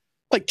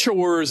like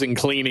chores and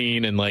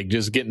cleaning and like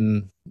just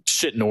getting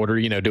shit in order,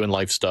 doing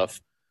life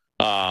stuff.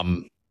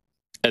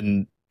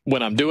 And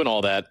when I'm doing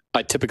all that,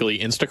 I typically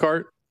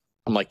Instacart.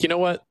 I'm like, you know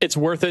what? It's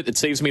worth it. It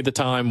saves me the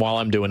time while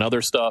I'm doing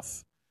other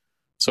stuff.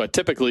 So I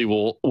typically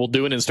will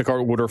do an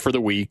Instacart order for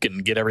the week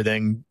and get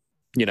everything,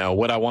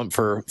 what I want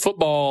for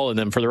football and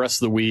then for the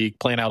rest of the week,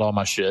 plan out all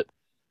my shit.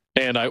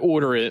 And I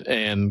order it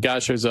and guy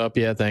shows up.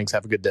 Yeah, thanks.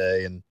 Have a good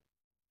day. And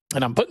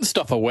I'm putting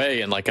stuff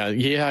away and like, I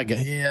had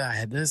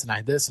this and I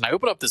had this. And I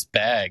open up this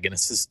bag and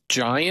it's this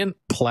giant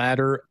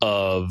platter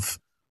of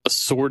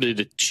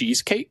assorted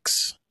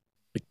cheesecakes.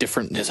 Like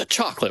different, there's a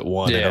chocolate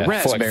one and a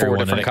raspberry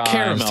one and a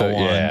caramel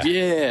one.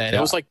 Yeah. And it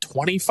was like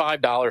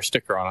 $25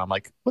 sticker on it. I'm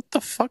like, what the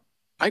fuck?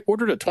 I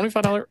ordered a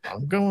 $25.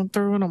 I'm going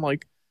through and I'm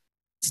like,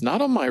 it's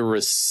not on my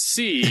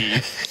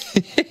receipt.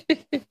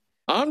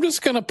 I'm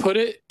just going to put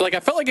it, like I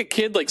felt like a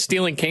kid like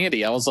stealing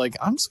candy. I was like,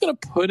 I'm just going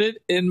to put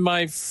it in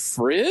my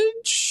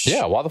fridge.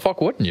 Yeah, why the fuck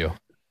wouldn't you?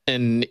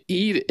 And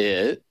eat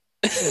it.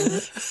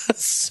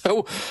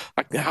 So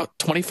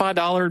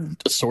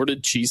 $25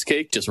 assorted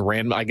cheesecake just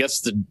ran. I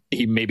guess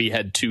he maybe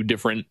had 2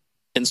 different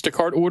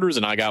Instacart orders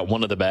and I got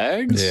one of the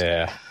bags.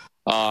 Yeah.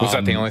 Was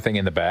that the only thing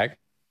in the bag?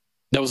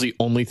 That was the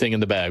only thing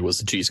in the bag was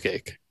the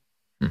cheesecake.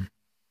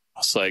 I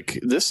was like,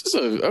 this is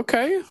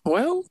okay.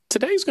 Well,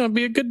 today's going to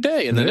be a good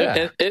day. And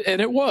then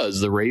it was.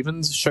 The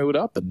Ravens showed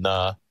up in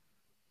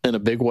a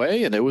big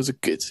way. And it was a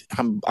good,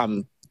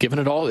 I'm giving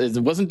it all. It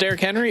wasn't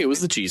Derrick Henry. It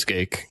was the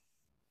cheesecake.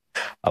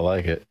 I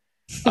like it.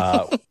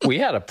 We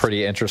had a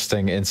pretty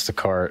interesting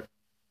Instacart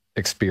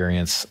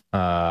experience.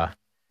 I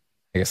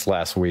guess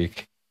last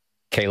week,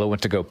 Kayla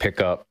went to go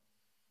pick up.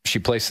 She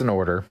placed an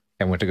order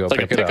and went to go pick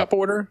it up. Like a pickup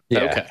order?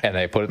 Yeah. Okay. And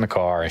they put it in the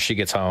car and she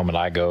gets home and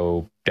I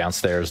go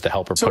downstairs to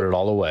help her put it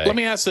all away. Let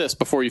me ask this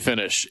before you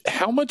finish.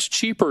 How much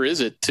cheaper is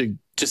it to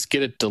just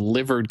get it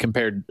delivered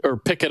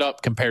pick it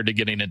up compared to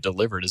getting it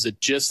delivered? Is it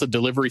just the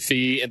delivery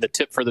fee and the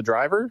tip for the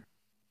driver?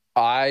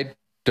 I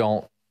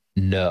don't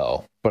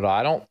know, but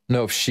I don't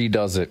know if she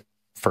does it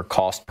for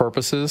cost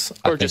purposes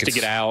or just to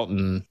get out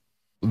and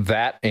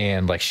that.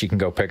 And like she can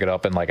go pick it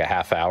up in like a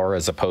half hour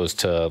as opposed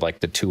to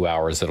like the 2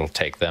 hours it'll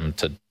take them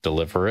to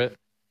deliver it.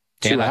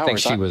 2 hours. I think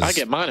she was. I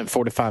get mine in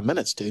 45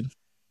 minutes, dude.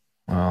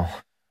 Well,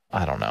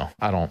 I don't know.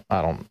 I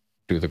don't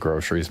do the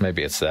groceries.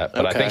 Maybe it's that,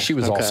 but I think she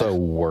was also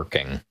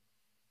working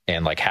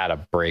and like had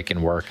a break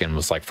in work and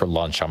was like, for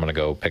lunch, I'm going to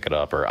go pick it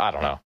up, or I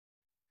don't know.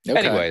 Okay.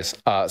 Anyways,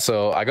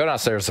 so I go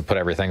downstairs to put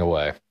everything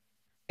away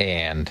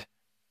and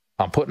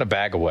I'm putting a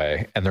bag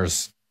away and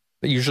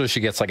usually she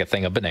gets like a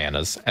thing of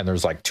bananas and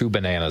there's like 2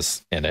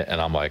 bananas in it.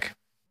 And I'm like,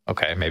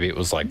 okay, maybe it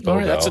was like, all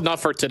right, that's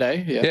enough for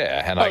today.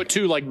 Yeah. And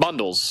 2 like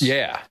bundles.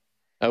 Yeah.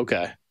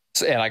 Okay.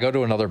 So, and I go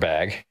to another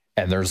bag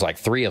and there's like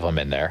 3 of them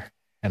in there.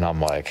 And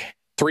I'm like,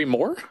 3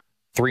 more?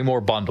 3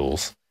 more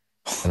bundles.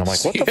 And I'm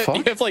like, what the fuck?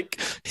 You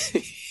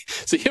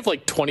have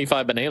like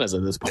 25 bananas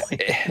at this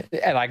point.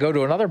 And I go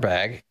to another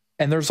bag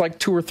and there's like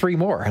 2 or 3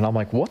 more. And I'm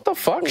like, what the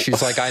fuck?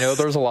 She's like, I know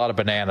there's a lot of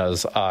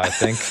bananas. I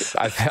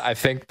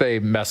think they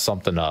messed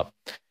something up.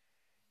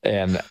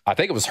 And I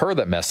think it was her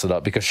that messed it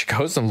up because she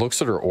goes and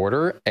looks at her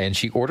order and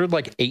she ordered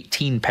like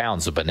 18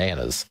 pounds of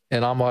bananas.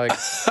 And I'm like,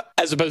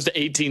 as opposed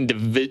to 18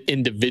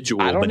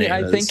 individual bananas.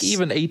 I think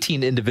even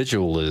 18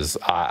 individual is,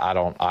 I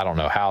don't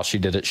know how she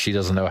did it. She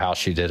doesn't know how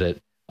she did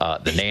it.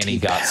 The nanny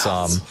got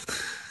some.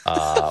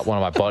 One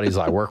of my buddies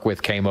I work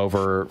with came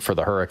over for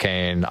the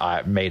hurricane.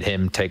 I made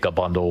him take a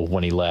bundle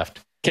when he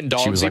left. Can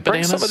dogs she was eat like,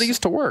 bananas? Bring some of these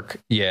to work.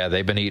 Yeah,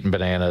 they've been eating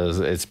bananas.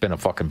 It's been a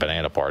fucking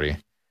banana party.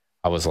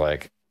 I was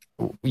like,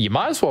 you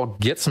might as well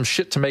get some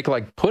shit to make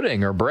like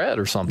pudding or bread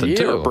or something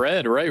too. Or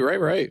bread,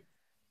 right.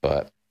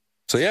 But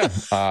so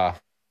yeah.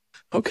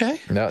 Okay.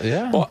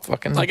 Yeah. Well,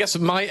 I guess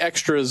my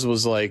extras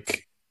was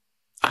like,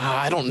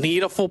 I don't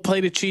need a full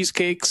plate of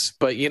cheesecakes,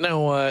 but you know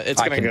what? It's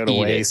going to go to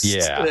waste.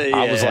 Yeah.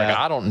 I was like,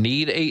 I don't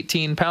need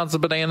 18 pounds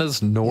of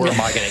bananas, nor am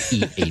I going to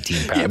eat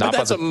 18 pounds. Yeah, but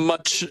that's a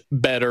much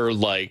better,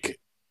 like,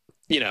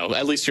 you know,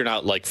 at least you're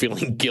not like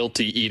feeling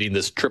guilty eating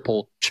this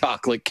triple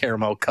chocolate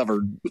caramel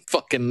covered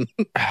fucking.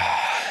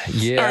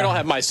 Yeah. I don't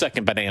have my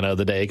second banana of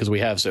the day because we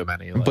have so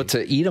many. Like, but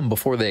to eat them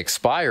before they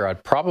expire,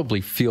 I'd probably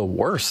feel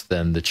worse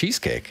than the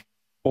cheesecake.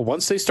 Well,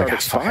 once they start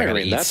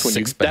expiring, that's when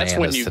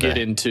you get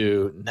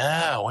into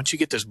once you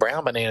get those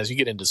brown bananas, you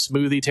get into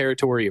smoothie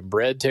territory and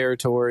bread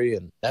territory,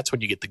 and that's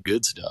when you get the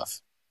good stuff.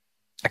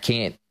 I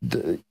can't.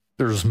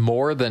 There's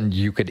more than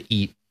you could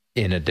eat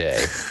in a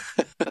day.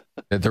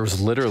 There was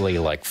literally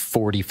like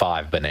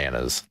 45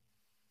 bananas.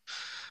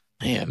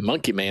 Man,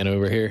 monkey man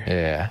over here.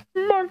 Yeah,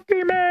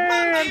 monkey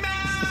man.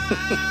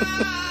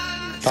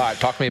 All right,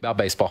 talk to me about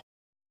baseball.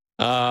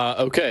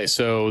 Okay,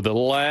 so the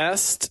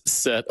last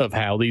set of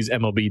how these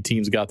MLB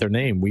teams got their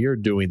name, we are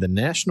doing the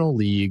National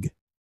League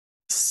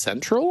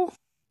Central?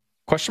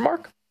 Question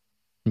mark?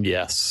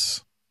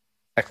 Yes.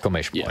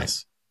 Exclamation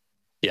point.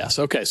 Yes.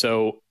 Okay,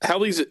 so how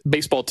these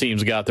baseball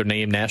teams got their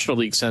name, National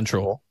League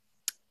Central.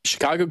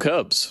 Chicago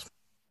Cubs.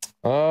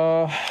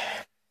 I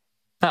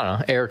don't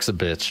know. Eric's a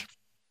bitch.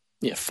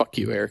 Yeah, fuck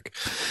you, Eric.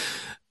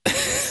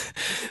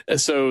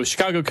 So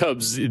Chicago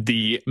Cubs,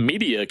 the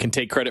media can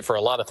take credit for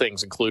a lot of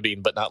things,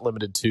 including but not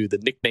limited to the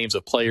nicknames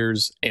of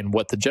players and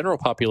what the general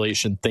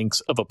population thinks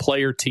of a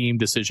player, team,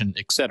 decision,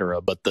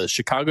 etc. But the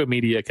Chicago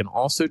media can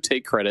also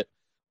take credit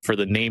for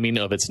the naming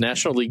of its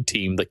National League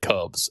team, the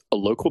Cubs. A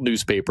local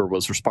newspaper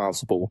was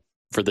responsible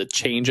for the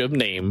change of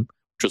name,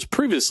 which was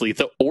previously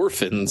the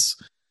Orphans,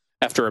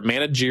 after a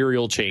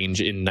managerial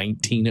change in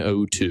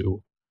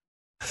 1902.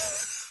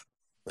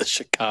 The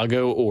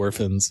Chicago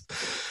Orphans.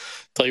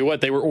 Tell you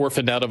what, they were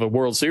orphaned out of a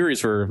World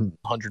Series for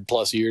 100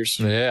 plus years.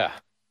 Yeah.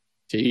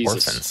 Jesus.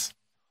 Orphans.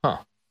 Huh.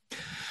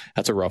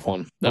 That's a rough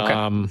one.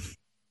 Okay.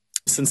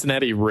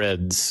 Cincinnati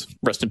Reds.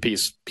 Rest in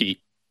peace, Pete.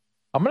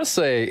 I'm gonna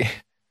say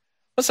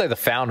the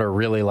founder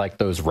really liked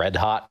those Red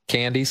Hot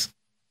candies.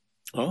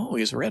 Oh,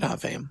 he's a Red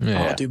Hot fan.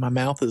 Yeah. Oh, dude, my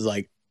mouth is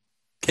like,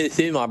 can you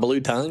see my blue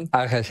tongue?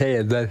 I can say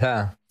it that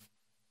time.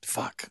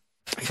 Fuck.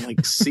 I can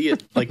like see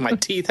it. Like my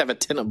teeth have a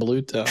tint of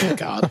blue tongue. Oh,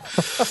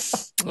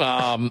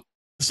 God.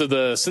 So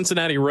the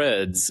Cincinnati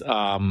Reds,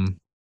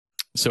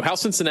 so how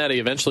Cincinnati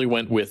eventually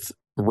went with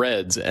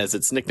Reds as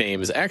its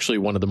nickname is actually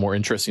one of the more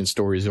interesting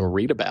stories you'll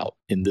read about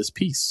in this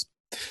piece.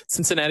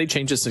 Cincinnati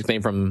changed its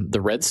nickname from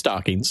the Red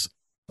Stockings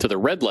to the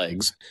Red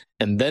Legs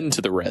and then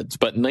to the Reds.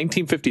 But in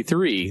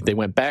 1953, they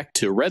went back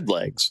to Red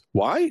Legs.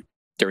 Why?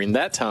 During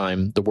that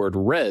time, the word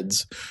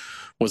Reds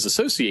was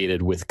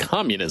associated with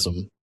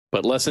communism.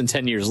 But less than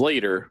 10 years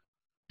later,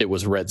 it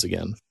was Reds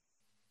again.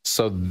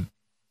 So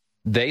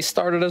they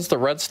started as the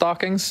Red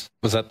Stockings?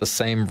 Was that the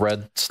same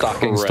Red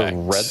Stockings Correct.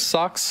 the Red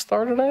Sox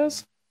started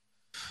as?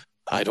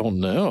 I don't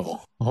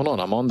know. Hold on.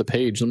 I'm on the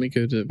page. Let me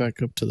go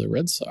back up to the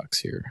Red Sox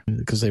here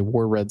because they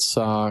wore Red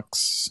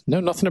Sox. No,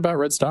 nothing about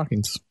Red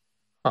Stockings.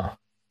 Huh.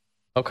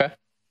 Okay.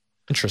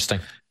 Interesting.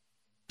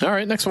 All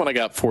right. Next one I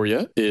got for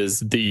you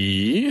is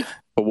the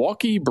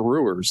Milwaukee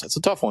Brewers. That's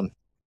a tough one.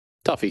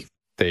 Toughie.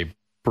 They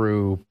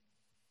brew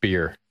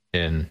beer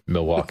in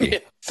Milwaukee, Yeah.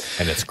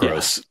 and it's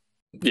gross. Yes.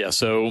 Yeah,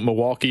 so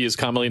Milwaukee is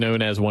commonly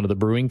known as one of the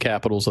brewing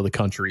capitals of the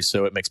country,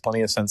 so it makes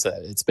plenty of sense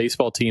that its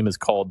baseball team is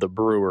called the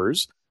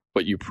Brewers.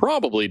 What you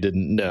probably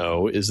didn't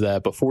know is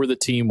that before the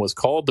team was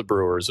called the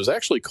Brewers, it was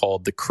actually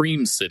called the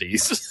Cream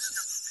Cities.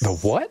 The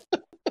what?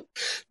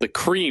 The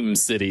Cream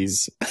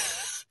Cities.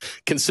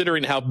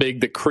 Considering how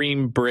big the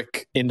cream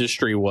brick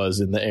industry was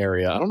in the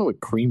area. I don't know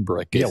what cream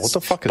brick is. Yeah, what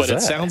the fuck is but that?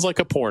 It sounds like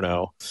a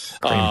porno.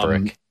 Cream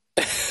brick.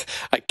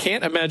 I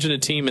can't imagine a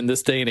team in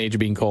this day and age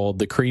being called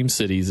the Cream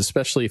Cities,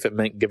 especially if it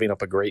meant giving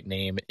up a great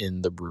name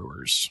in the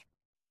Brewers.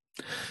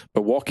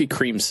 Milwaukee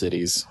Cream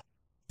Cities.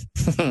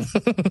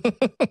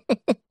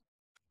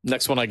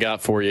 Next one I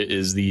got for you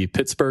is the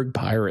Pittsburgh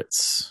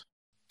Pirates.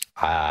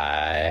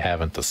 I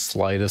haven't the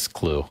slightest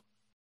clue.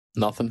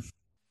 Nothing.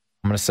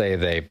 I'm going to say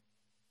they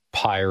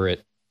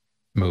pirate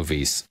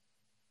movies.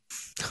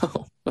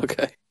 Oh,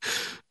 okay.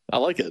 I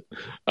like it.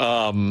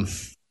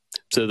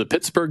 So the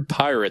Pittsburgh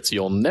Pirates,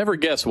 you'll never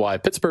guess why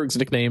Pittsburgh's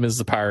nickname is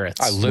the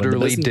Pirates. I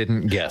literally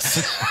didn't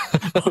guess.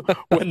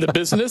 When the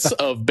business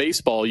of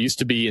baseball used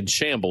to be in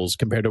shambles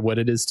compared to what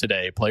it is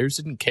today, players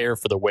didn't care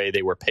for the way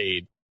they were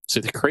paid. So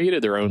they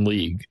created their own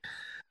league.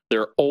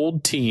 Their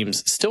old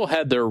teams still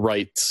had their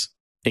rights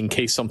in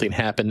case something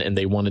happened and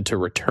they wanted to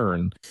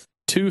return.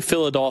 Two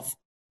Philadelphia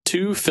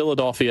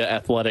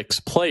Athletics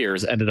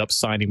players ended up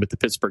signing with the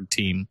Pittsburgh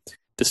team,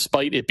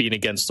 despite it being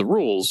against the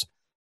rules.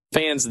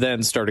 Fans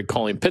then started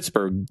calling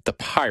Pittsburgh the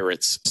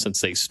Pirates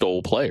since they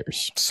stole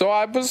players. So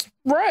I was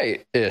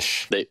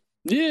right-ish.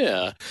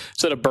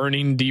 Instead of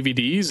burning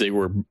DVDs, they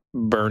were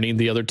burning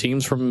the other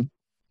teams from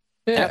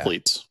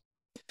athletes.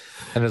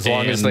 And as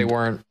long as they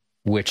weren't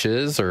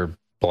witches or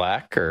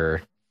black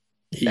or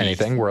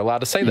anything, we're allowed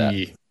to say that.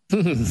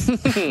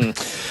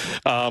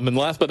 And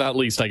last but not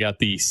least, I got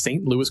the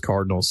St. Louis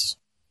Cardinals.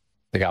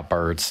 They got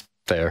birds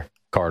there.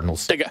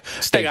 Cardinals. They got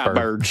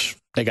birds.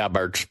 They got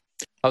birds.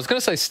 I was going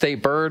to say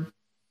state bird.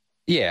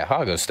 Yeah,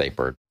 I'll go state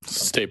bird.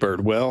 State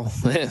bird. Well,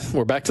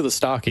 we're back to the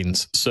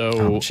Stockings.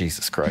 So,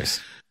 Jesus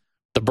Christ.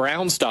 The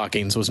Brown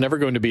Stockings was never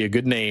going to be a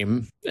good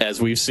name,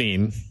 as we've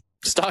seen.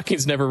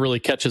 Stockings never really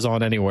catches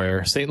on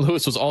anywhere. St.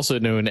 Louis was also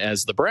known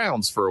as the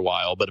Browns for a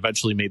while, but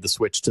eventually made the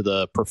switch to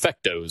the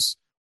Perfectos,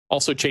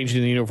 also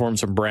changing the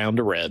uniforms from brown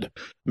to red.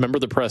 Remember,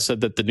 the press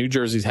said that the New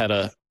Jerseys had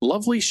a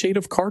lovely shade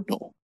of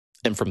cardinal.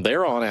 And from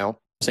there on out,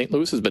 St.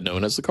 Louis has been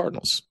known as the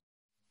Cardinals.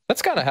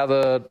 That's kind of how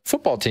the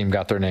football team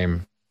got their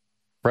name,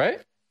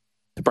 right?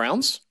 The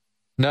Browns?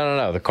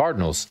 No. The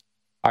Cardinals.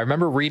 I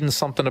remember reading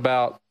something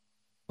about,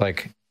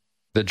 like,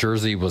 the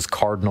jersey was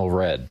cardinal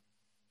red.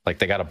 Like,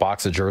 they got a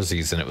box of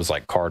jerseys and it was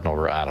like cardinal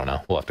red. I don't know.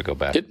 We'll have to go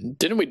back.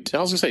 Didn't we? I was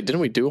going to say, didn't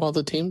we do all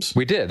the teams?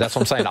 We did. That's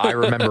what I'm saying. I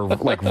remember,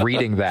 like,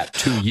 reading that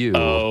to you.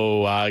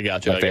 Oh, I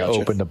got you. Like, they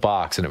opened the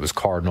box and it was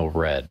cardinal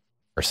red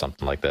or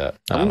something like that.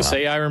 I'm going to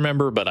say I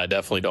remember, but I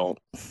definitely don't.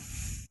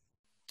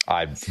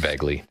 I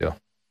vaguely do.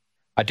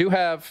 I do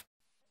have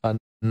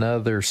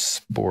another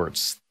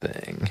sports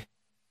thing.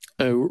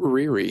 Oh,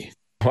 Riri.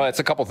 Well, it's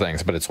a couple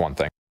things, but it's one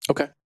thing.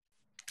 Okay.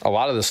 A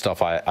lot of this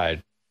stuff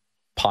I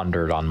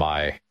pondered on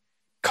my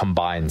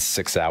combined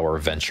 6-hour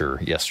venture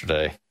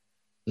yesterday.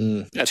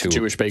 At the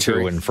Jewish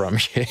bakery. To and from.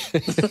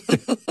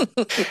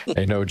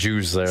 Ain't no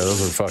Jews there.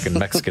 Those are fucking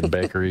Mexican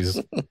bakeries.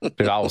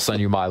 Dude, I will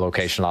send you my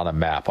location on a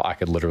map. I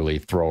could literally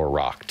throw a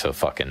rock to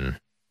fucking,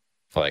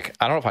 like,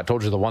 I don't know if I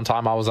told you the one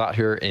time I was out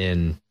here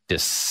in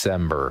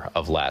December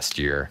of last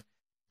year.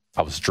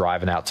 I was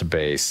driving out to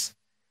base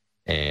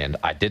and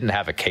I didn't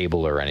have a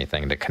cable or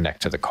anything to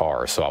connect to the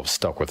car. So I was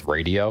stuck with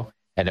radio,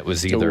 and it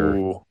was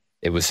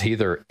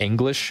either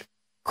English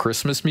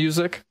Christmas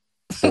music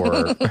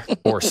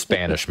or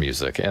Spanish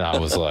music. And I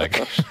was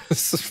like,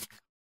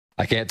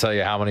 I can't tell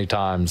you how many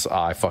times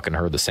I fucking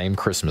heard the same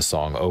Christmas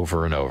song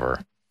over and over.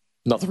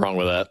 Nothing wrong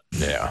with that.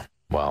 Yeah.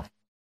 Well,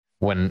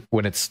 when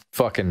it's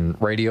fucking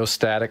radio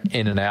static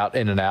in and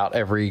out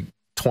every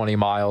 20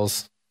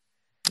 miles.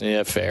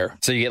 Yeah, fair.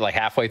 So you get like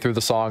halfway through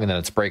the song and then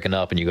it's breaking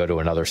up and you go to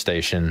another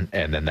station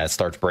and then that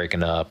starts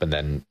breaking up and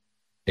then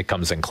it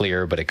comes in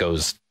clear, but it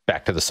goes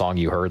back to the song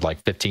you heard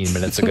like 15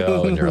 minutes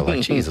ago and you're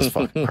like, Jesus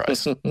fucking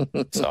Christ.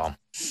 So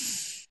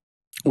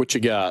what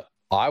you got?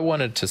 I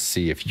wanted to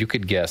see if you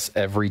could guess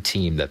every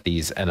team that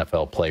these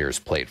NFL players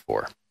played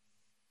for.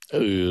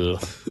 All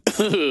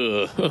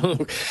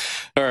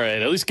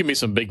right, at least give me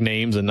some big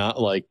names and not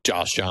like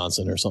Josh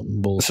Johnson or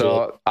something bullshit.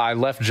 So I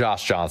left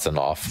Josh Johnson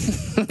off.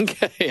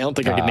 Okay, I don't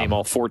think I can name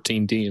all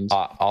 14 teams.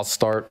 I'll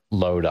start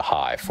low to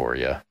high for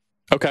you.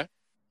 Okay.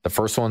 The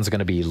first one's going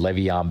to be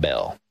Le'Veon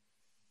Bell.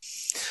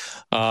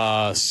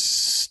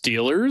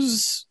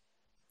 Steelers.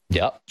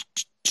 Yep.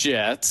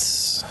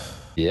 Jets.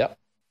 Yep.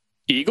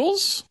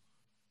 Eagles.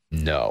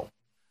 No.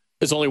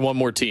 There's only one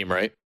more team,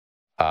 right?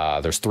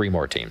 There's 3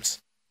 more teams.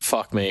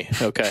 Fuck me.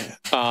 Okay.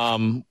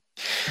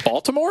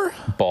 Baltimore?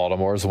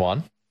 Baltimore's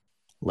one.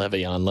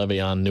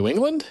 Le'Veon. New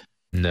England?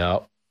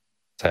 No.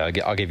 So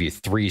I'll give you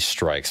 3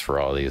 strikes for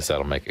all these.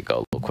 That'll make it go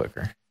a little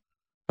quicker.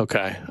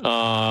 Okay.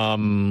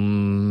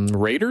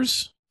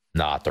 Raiders?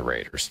 Not the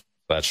Raiders.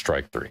 That's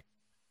strike 3.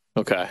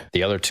 Okay.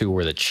 The other 2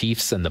 were the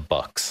Chiefs and the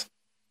Bucks.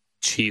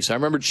 Chiefs. I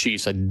remember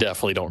Chiefs. I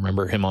definitely don't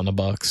remember him on the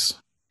Bucks.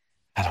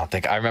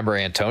 I remember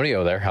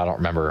Antonio there. I don't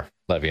remember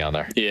Le'Veon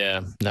there.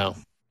 Yeah. No.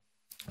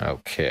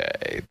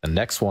 Okay. The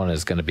next one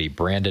is going to be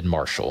Brandon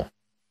Marshall.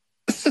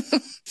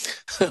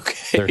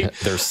 Okay.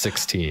 There's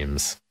 6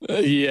 teams.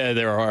 Yeah,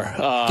 there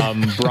are.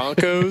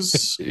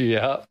 Broncos.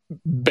 Yeah.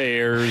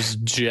 Bears.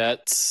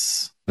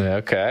 Jets.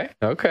 Okay.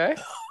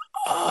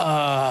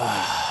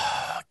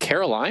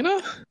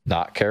 Carolina?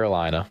 Not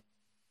Carolina.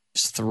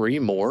 There's 3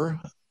 more.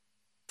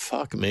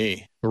 Fuck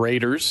me.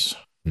 Raiders.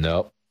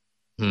 Nope.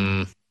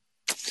 One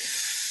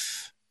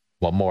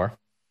more.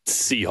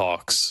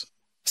 Seahawks.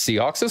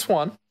 Seahawks is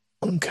 1.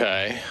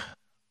 Okay.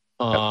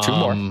 2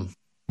 more.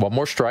 1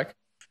 more strike.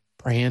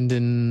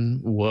 Brandon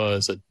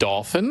was a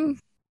Dolphin.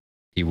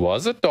 He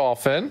was a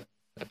Dolphin.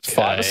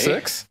 5 of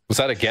 6. Was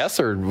that a guess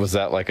or was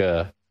that like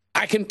a...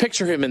 I can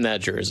picture him in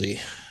that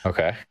jersey.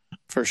 Okay.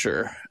 For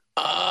sure.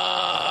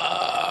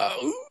 I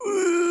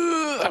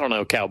don't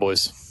know.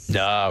 Cowboys.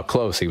 No,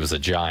 close. He was a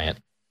Giant.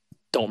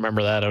 Don't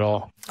remember that at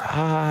all.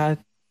 I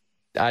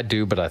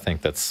do, but I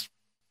think that's,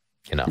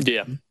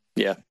 Yeah.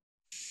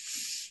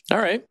 All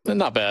right.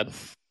 Not bad.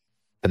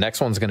 The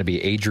next one's going to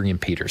be Adrian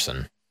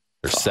Peterson.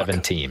 There's Fuck.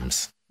 7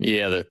 teams.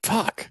 Yeah,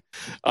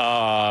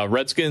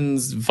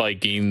 Redskins,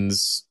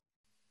 Vikings.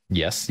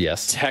 Yes.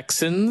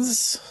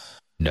 Texans.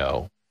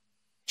 No.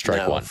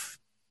 Strike one.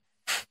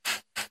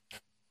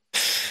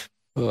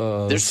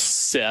 There's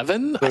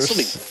 7? I still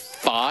think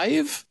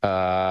 5.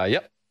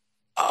 Yep.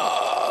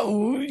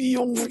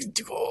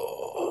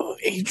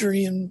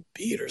 Adrian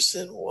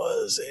Peterson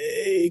was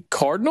a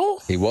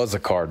Cardinal? He was a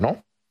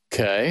Cardinal.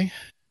 Okay.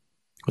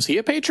 Was he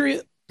a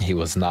Patriot? He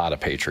was not a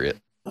Patriot.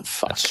 Oh,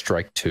 fuck. That's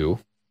strike 2.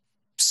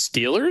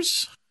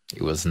 Steelers?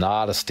 He was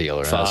not a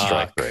Steeler. That's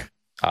strike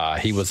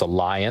 3. He was a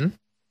Lion.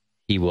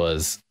 He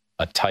was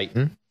a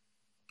Titan.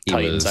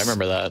 Titans, I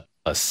remember that.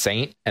 A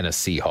Saint and a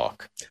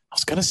Seahawk. I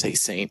was going to say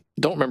Saint.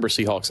 Don't remember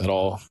Seahawks at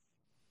all.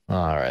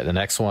 All right. The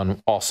next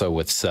one, also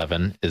with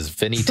 7, is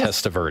Vinny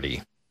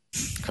Testaverde.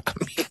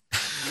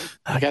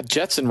 I got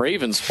Jets and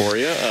Ravens for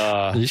you.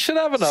 You should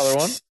have another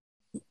one.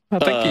 I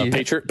think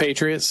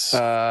Patriots.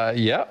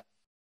 Yeah.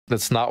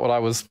 That's not what I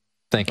was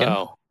thinking.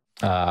 Oh.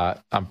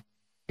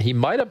 He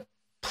might have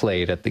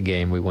played at the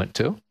game we went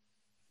to.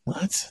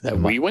 What?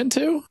 We went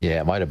to?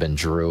 Yeah, it might have been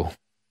Drew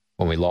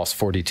when we lost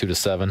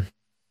 42-7.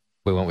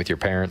 We went with your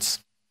parents.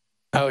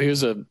 Oh, he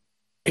was a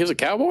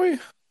Cowboy?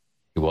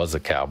 He was a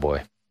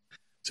Cowboy.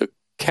 So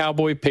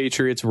Cowboy,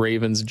 Patriots,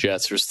 Ravens,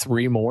 Jets. There's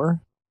 3 more?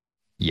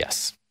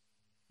 Yes.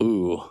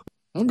 Ooh.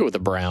 I'm going to go with the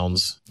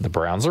Browns. The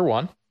Browns are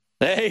 1.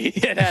 Hey,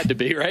 it had to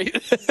be, right?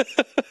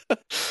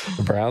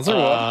 The Browns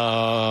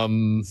are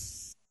 1.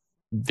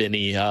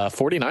 Vinny,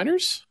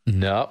 49ers?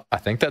 No, I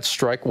think that's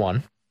strike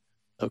 1.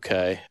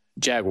 Okay.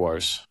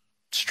 Jaguars.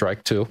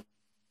 Strike 2.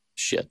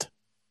 Shit.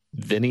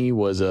 Vinny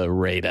was a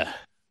Raider.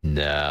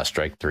 Nah,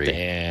 strike 3.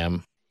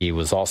 Damn. He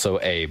was also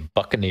a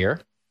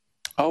Buccaneer.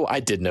 Oh, I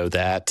did know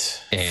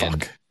that.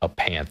 And a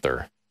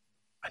Panther.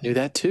 I knew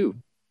that too.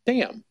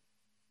 Damn.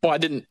 Well, I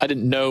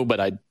didn't know,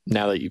 but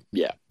now that you,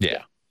 yeah.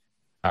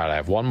 All right, I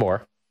have one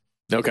more.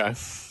 Okay.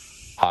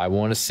 I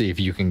want to see if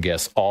you can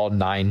guess all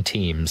 9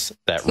 teams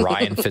that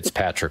Ryan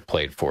Fitzpatrick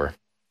played for.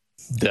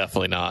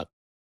 Definitely not.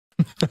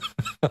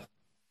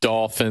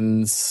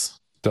 Dolphins.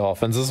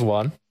 Dolphins is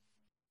 1.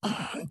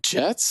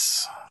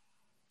 Jets.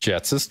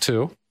 Jets is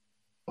 2.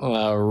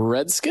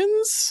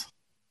 Redskins.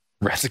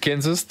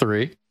 Redskins is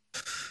 3.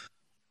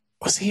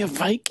 Was he a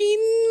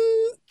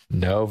Viking?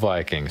 No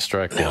Vikings.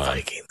 Strike 1.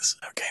 Vikings.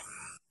 Okay.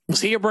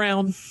 Was he a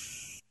Brown?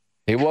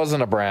 He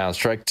wasn't a Brown.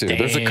 Strike 2. Damn.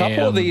 There's a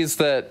couple of these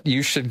that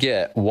you should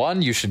get.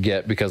 One you should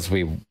get because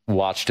we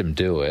watched him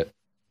do it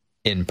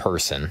in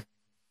person.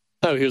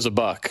 Oh, he was a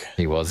Buck.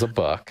 He was a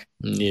Buck.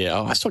 Yeah.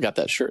 Oh, I still got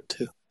that shirt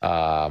too.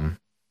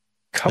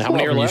 Couple How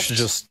many of are them left? you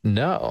should just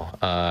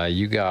know.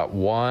 You got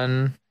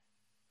 1,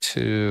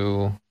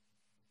 2,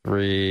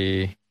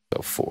 3,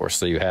 4.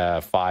 So you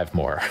have 5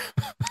 more.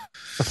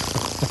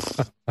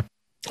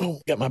 Oh,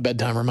 got my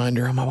bedtime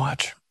reminder on my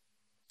watch.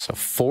 So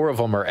 4 of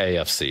them are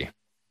AFC.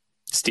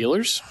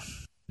 Steelers?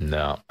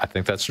 No, I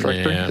think that's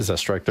strike 3. Is that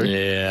strike 3?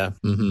 Yeah.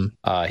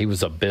 Mm-hmm. He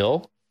was a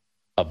Bill,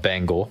 a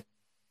Bengal,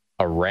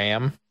 a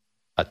Ram,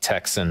 a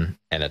Texan,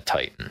 and a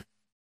Titan.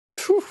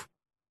 Whew.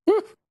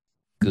 Whew.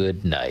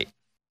 Good night.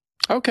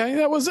 Okay,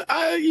 that was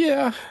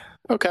yeah.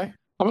 Okay,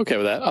 I'm okay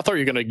with that. I thought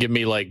you were gonna give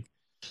me like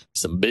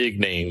some big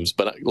names,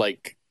 but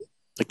like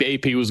the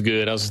AP was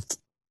good. I was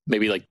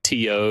maybe like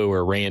T.O.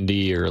 or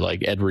Randy or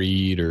like Ed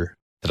Reed or.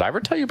 Did I ever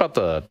tell you about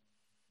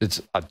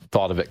I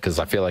thought of it because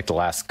I feel like the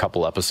last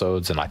couple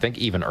episodes, and I think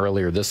even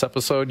earlier this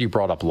episode, you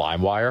brought up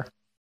Limewire.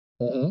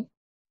 Mm-hmm.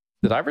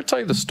 Did I ever tell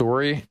you the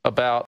story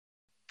about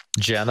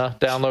Jenna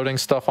downloading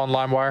stuff on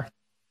Limewire?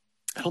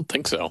 I don't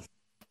think so.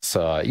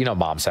 So,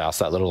 Mom's house,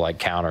 that little like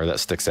counter that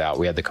sticks out.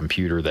 We had the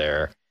computer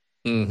there.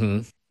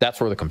 Mm-hmm.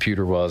 That's where the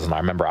computer was. And I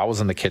remember I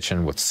was in the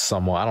kitchen with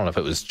someone. I don't know if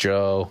it was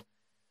Joe.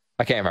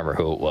 I can't remember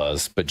who it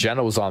was, but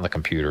Jenna was on the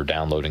computer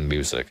downloading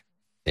music.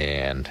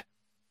 And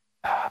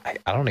I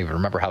don't even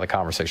remember how the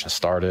conversation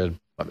started.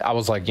 I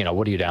was like,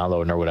 what are you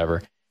downloading or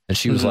whatever? And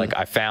she was like,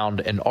 I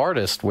found an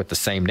artist with the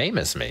same name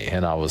as me.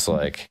 And I was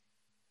like,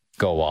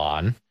 go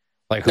on.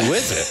 Like, who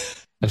is it?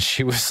 And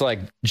she was like,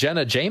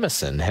 Jenna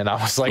Jameson. And I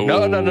was like,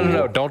 no.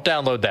 Don't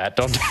download that.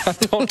 Don't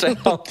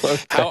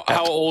download that.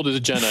 How old is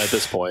Jenna at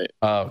this point?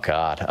 Oh,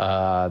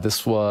 God.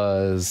 This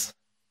was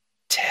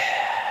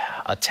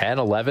a 10,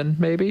 11,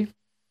 maybe.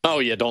 Oh,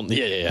 yeah.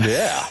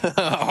 Yeah.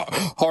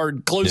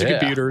 Hard. Close the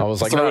computer. I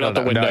was like, throw no, it out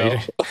the window.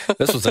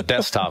 This was a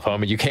desktop,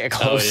 homie. You can't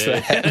close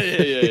that.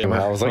 Yeah.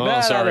 I was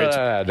like, sorry.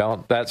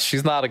 no, don't.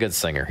 She's not a good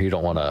singer. You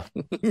don't want to.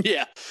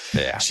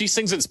 Yeah. She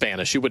sings in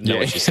Spanish. She wouldn't know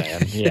what she's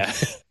saying. Yeah.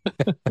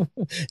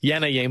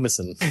 Yana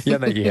Jameson.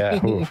 Yeah.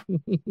 All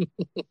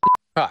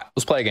right,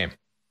 let's play a game.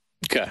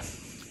 Okay.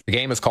 The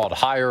game is called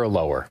Higher or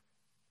Lower.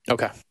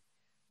 Okay.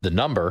 The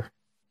number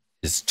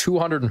is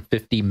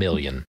 250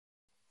 million.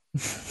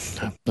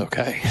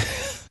 Okay.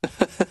 Let's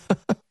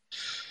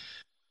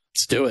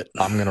do it.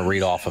 I'm going to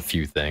read off a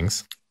few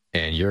things,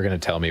 and you're going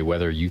to tell me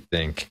whether you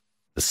think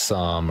the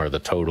sum or the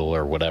total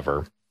or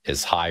whatever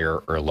is higher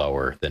or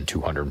lower than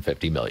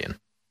 250 million.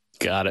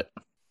 Got it.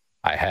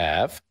 I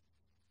have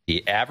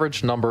The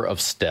average number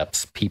of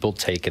steps people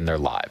take in their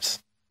lives.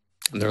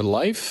 In their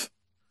life?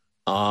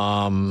 Wait,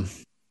 I'm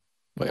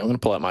going to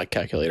pull out my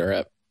calculator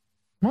app.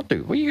 What,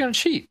 dude? What are you going to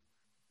cheat?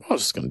 I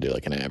was just going to do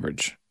like an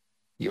average.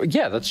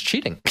 Yeah, that's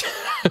cheating.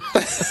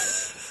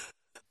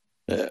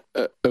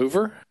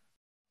 Over?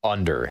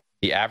 Under.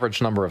 The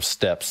average number of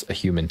steps a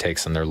human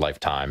takes in their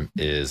lifetime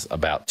is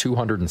about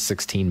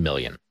 216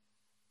 million.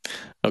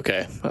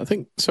 Okay, I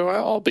think so.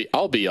 I'll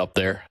be up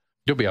there.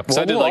 You'll be up.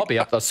 Well, We'll all be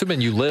up.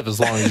 Assuming you live as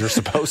long as you're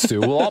supposed to,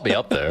 we'll all be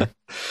up there.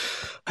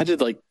 I did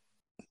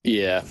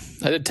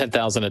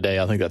 10,000 a day.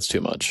 I think that's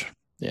too much.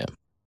 Yeah.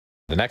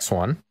 The next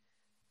one,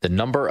 the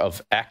number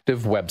of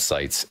active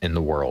websites in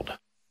the world.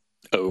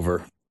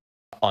 Over.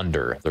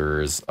 Under.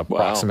 There's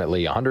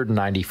approximately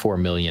 194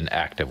 million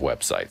active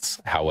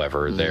websites.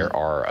 However, there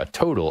are a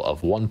total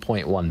of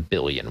 1.1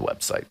 billion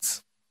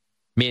websites.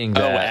 Meaning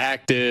that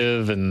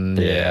active and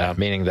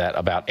meaning that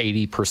about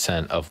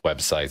 80% of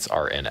websites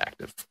are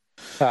inactive.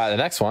 The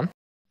next one,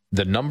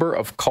 the number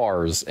of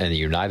cars in the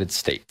United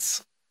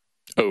States.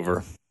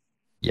 Over.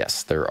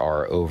 Yes, there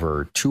are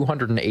over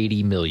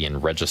 280 million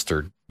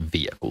registered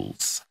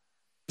vehicles.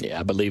 Yeah,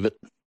 I believe it.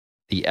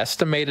 The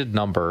estimated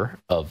number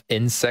of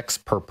insects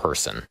per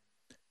person.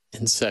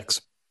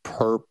 Insects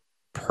per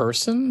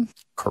person?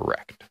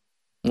 Correct.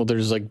 Well,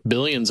 there's like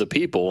billions of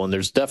people, and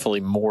there's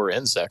definitely more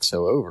insects,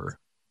 so over.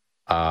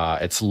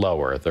 It's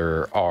lower.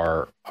 There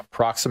are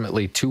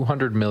approximately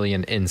 200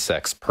 million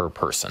insects per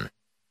person.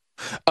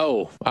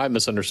 Oh, I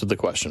misunderstood the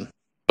question.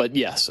 But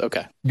yes,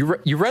 okay. You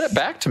read it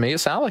back to me. It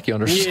sounded like you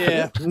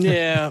understood.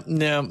 Yeah,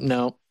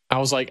 no. I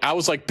was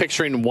like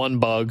picturing one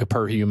bug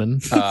per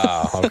human.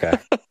 Oh, okay.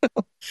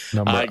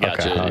 I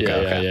got you.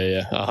 Okay.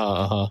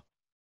 Yeah.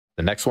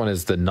 The next one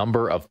is the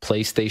number of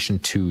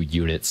PlayStation 2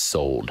 units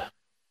sold.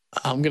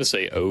 I'm gonna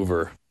say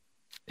over.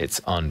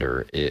 It's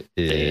under. It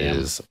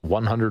is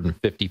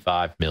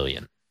 155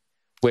 million.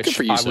 Which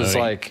you, I was Sony.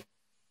 like,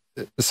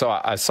 so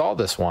I saw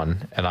this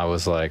one and I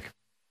was like,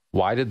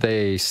 why did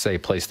they say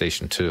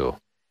PlayStation 2?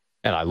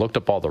 And I looked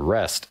up all the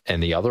rest,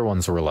 and the other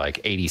ones were like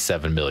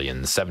 87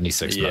 million,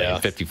 76 million,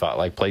 55.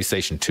 Like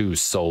PlayStation 2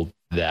 sold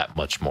that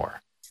much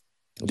more.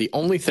 The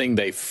only thing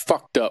they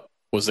fucked up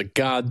was the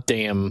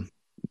goddamn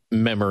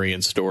memory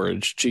and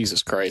storage.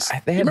 Jesus Christ.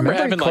 They had remember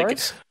memory having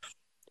cards?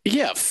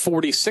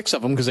 46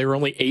 of them because they were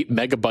only 8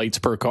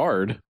 megabytes per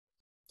card.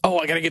 Oh,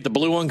 I got to get the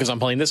blue one because I'm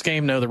playing this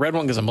game. No, the red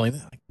one because I'm playing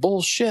this. Like,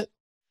 bullshit.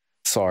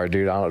 Sorry,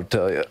 dude. I don't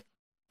tell you.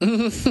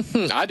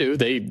 I do.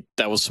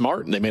 That was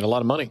smart and they made a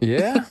lot of money.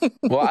 Yeah.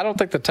 Well, I don't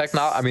think the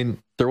technology, I mean,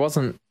 there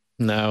wasn't.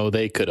 No,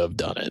 they could have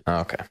done it.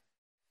 Okay.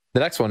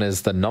 The next one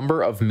is the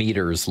number of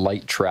meters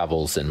light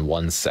travels in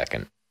 1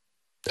 second.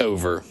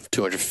 Over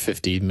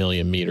 250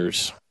 million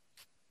meters.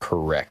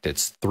 Correct.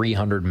 It's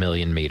 300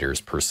 million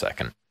meters per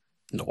second.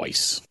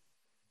 Nice.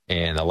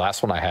 And the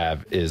last one I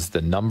have is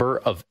the number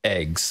of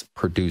eggs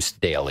produced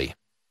daily.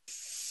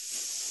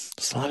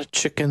 There's a lot of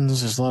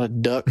chickens. There's a lot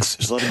of ducks.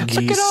 There's a lot of geese.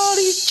 Look at all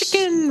these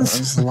chickens.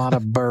 There's a lot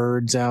of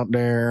birds out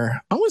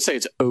there. I would say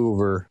it's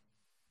over.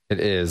 It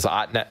is.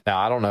 I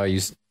don't know.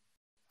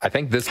 I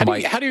think this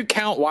might. How do you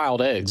count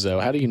wild eggs, though?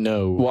 How do you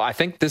know? Well, I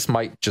think this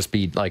might just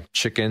be like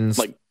chickens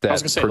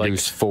that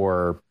produce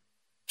for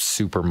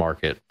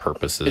supermarket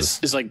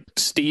purposes. Is like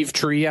Steve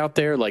Tree out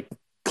there, like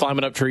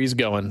climbing up trees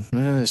going,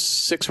 there's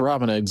 6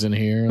 robin eggs in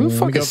here. Who the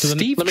fuck is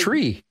Steve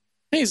Tree?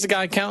 Hey, he's the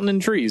guy counting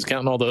in trees,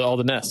 counting all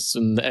the nests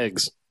and the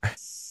eggs.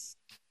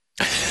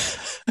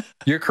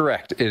 You're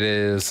correct. It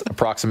is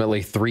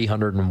approximately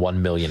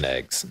 301 million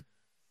eggs.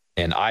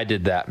 And I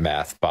did that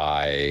math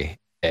by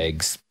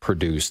eggs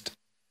produced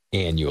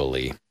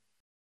annually.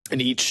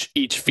 And each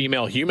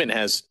female human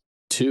has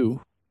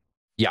 2.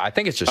 Yeah, I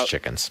think it's just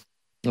chickens.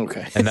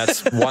 Okay. And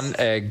that's 1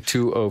 egg,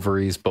 2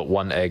 ovaries, but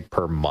 1 egg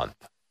per month.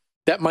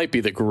 That might be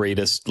the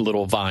greatest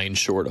little Vine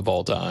short of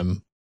all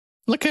time.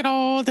 Look at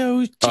all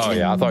those chickens. Oh,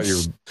 yeah. I thought you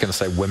were going to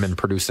say women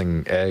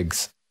producing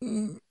eggs.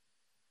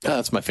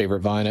 That's my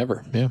favorite Vine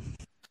ever. Yeah.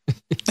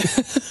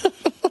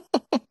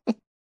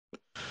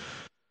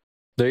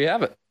 There you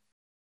have it.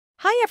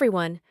 Hi,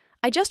 everyone.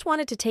 I just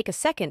wanted to take a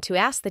second to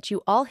ask that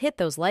you all hit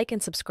those like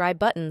and subscribe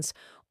buttons,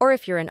 or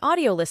if you're an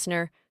audio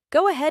listener,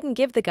 go ahead and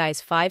give the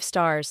guys 5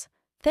 stars.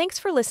 Thanks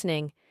for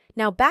listening.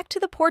 Now back to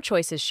the Poor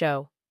Choices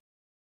show.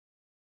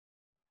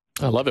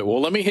 I love it. Well,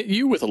 let me hit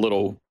you with a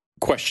little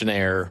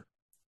questionnaire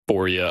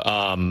for you.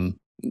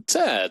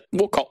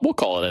 We'll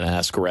call it an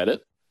Ask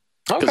Reddit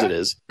because it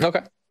is.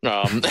 Okay.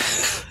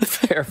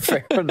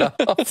 Fair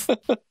enough.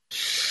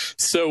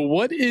 So,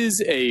 what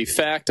is a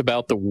fact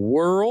about the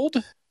world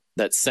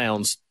that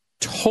sounds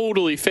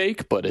totally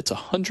fake, but it's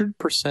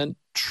 100%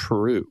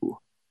 true?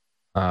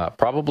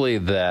 Probably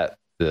that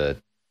the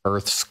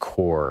Earth's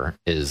core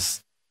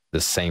is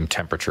the same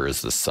temperature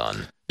as the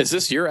sun. Is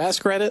this your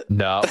Ask Reddit?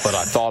 No, but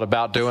I thought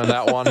about doing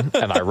that one,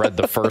 and I read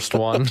the first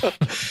one.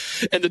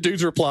 And the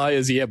dude's reply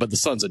is, yeah, but the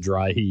sun's a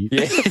dry heat.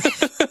 Yeah.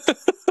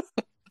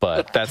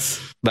 But that's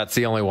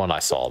the only one I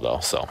saw, though.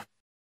 So,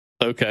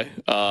 okay.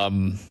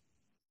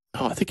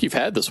 I think you've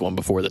had this one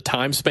before. The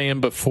time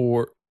span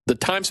the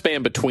time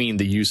span between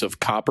the use of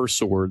copper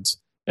swords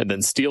and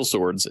then steel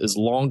swords is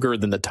longer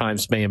than the time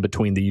span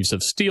between the use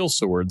of steel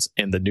swords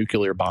and the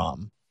nuclear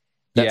bomb.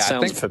 That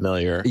sounds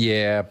familiar.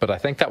 Yeah, but I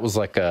think that was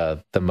like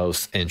the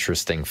most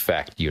interesting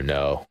fact,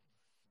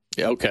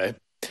 Okay.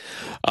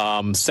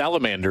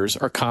 Salamanders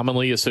are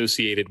commonly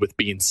associated with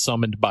being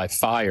summoned by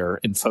fire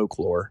in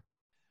folklore.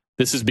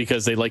 This is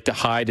because they like to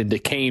hide in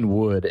decaying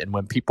wood, and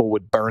when people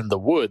would burn the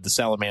wood, the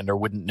salamander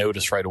wouldn't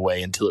notice right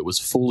away until it was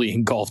fully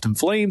engulfed in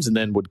flames and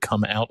then would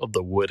come out of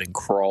the wood and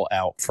crawl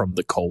out from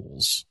the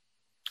coals.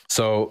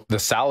 So the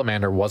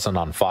salamander wasn't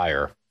on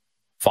fire.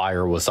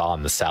 Fire was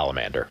on the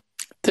salamander.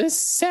 The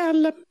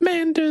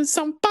salamander's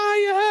on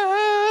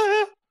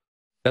fire.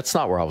 That's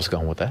not where I was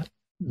going with that.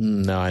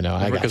 No, I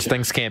know. Because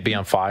things can't be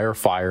on fire.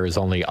 Fire is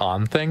only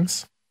on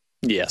things.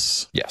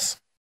 Yes. Yes.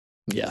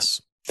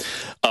 Yes.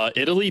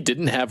 Italy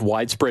didn't have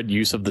widespread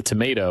use of the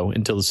tomato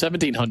until the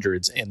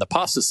 1700s, and the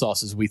pasta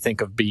sauces we think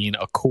of being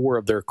a core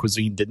of their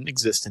cuisine didn't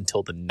exist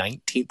until the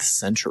 19th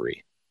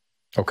century.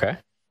 Okay.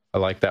 I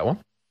like that one.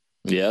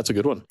 Yeah, that's a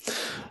good one.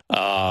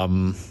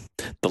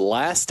 The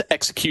last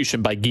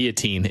execution by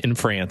guillotine in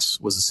France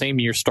was the same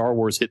year Star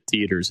Wars hit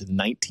theaters in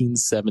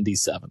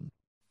 1977.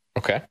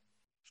 Okay.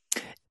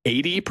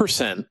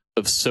 80%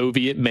 of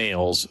Soviet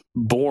males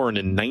born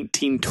in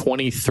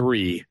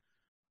 1923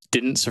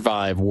 didn't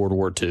survive World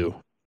War II.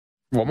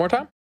 One more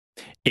time?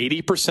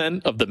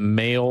 80%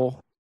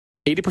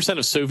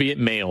 of Soviet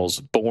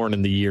males born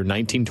in the year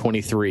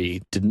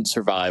 1923 didn't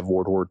survive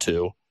World War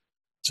II.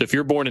 So if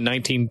you're born in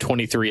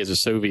 1923 as a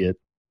Soviet,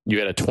 you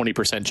had a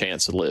 20%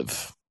 chance to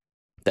live.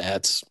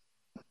 That's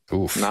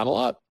not a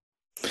lot.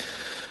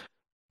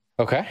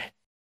 Okay.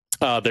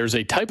 There's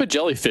a type of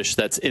jellyfish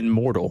that's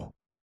immortal.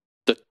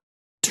 The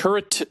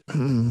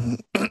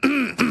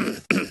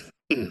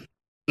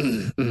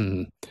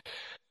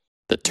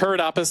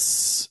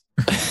Turritopus.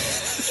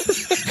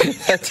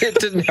 It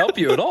didn't help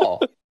you at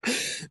all.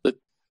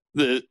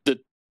 The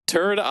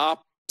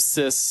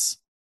Turritopsis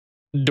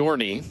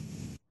dorni,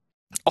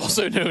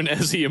 also known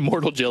as the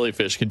immortal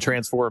jellyfish, can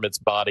transform its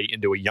body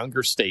into a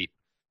younger state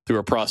through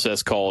a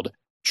process called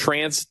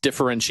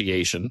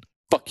transdifferentiation.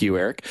 Fuck you,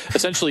 Eric.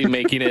 Essentially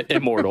making it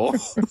immortal.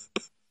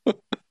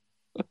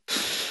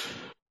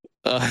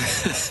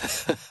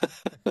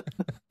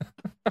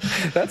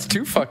 That's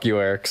two fuck you,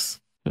 Erics.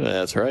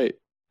 That's right.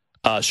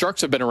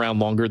 Sharks have been around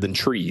longer than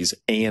trees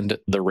and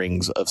the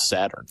rings of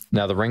Saturn.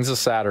 Now, the rings of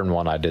Saturn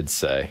one, I did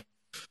say.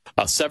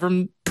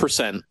 7%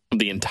 of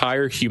the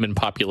entire human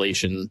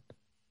population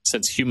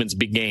since humans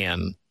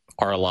began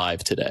are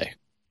alive today.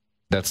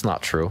 That's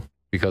not true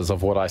because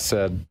of what I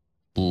said.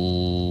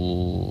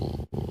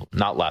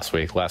 Not last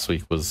week. Last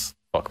week was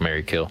fuck,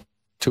 marry, kill.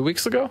 2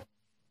 weeks ago?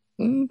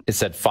 It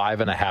said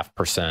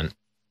 5.5%,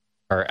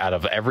 or out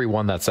of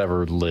everyone that's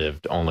ever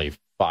lived, only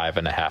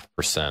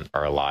 5.5%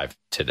 are alive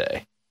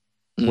today.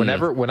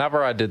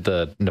 Whenever I did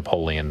the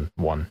Napoleon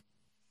one.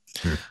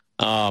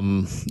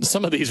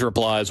 Some of these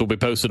replies will be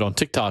posted on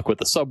TikTok with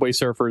the Subway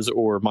Surfers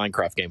or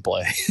Minecraft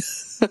gameplay.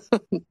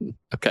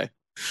 Okay.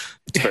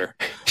 That's fair.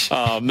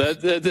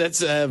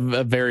 That's a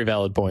very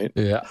valid point.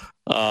 Yeah.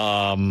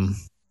 How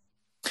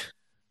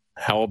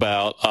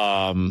about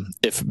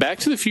if Back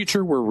to the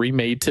Future were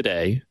remade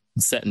today,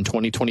 set in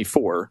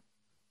 2024,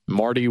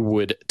 Marty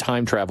would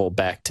time travel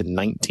back to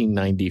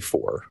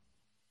 1994.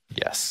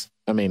 Yes.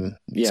 I mean,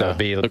 yeah. So it'd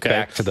be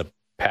back to the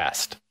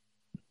past.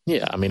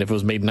 Yeah. I mean, if it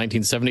was made in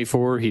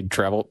 1974, he'd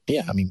travel.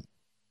 Yeah. I mean,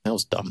 that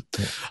was dumb.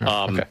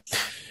 Okay.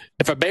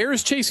 If a bear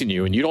is chasing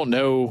you and you don't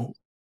know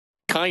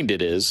kind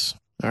it is,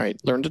 all right,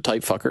 learn to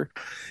type, fucker.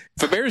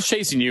 If a bear is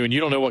chasing you and you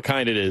don't know what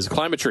kind it is,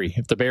 climb a tree.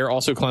 If the bear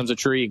also climbs a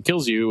tree and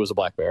kills you, it was a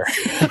black bear.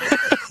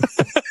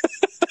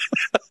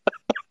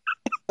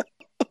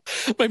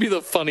 Maybe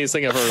the funniest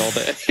thing I've heard all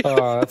day.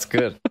 Oh, that's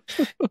good.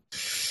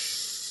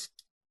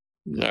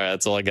 All right,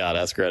 that's all I got.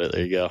 Ask Reddit.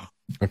 There you go.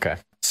 Okay.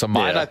 So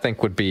mine, I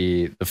think, would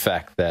be the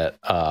fact that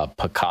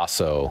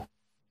Picasso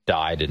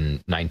died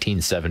in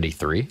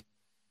 1973.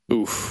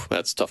 Oof,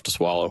 that's tough to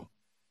swallow.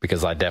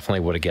 Because I definitely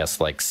would have guessed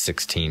like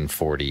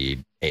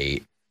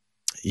 1648.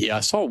 Yeah,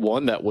 I saw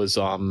one that was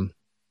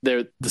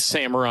the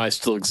samurai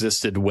still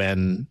existed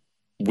when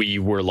we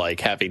were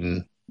like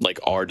having like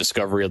our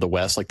discovery of the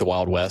West, like the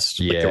Wild West.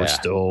 Yeah. Like there were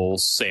still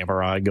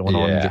samurai going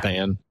on in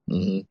Japan.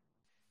 Mm-hmm.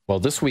 Well,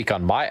 this week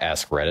on my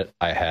Ask Reddit,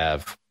 I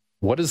have,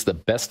 what is the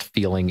best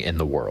feeling in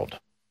the world?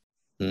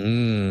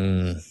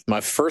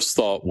 My first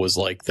thought was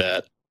like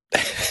that.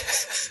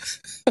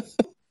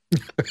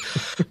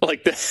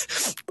 like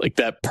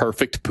that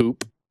perfect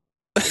poop.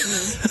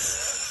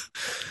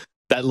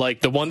 That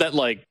like the one that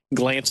like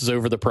glances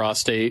over the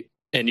prostate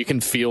and you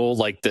can feel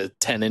like the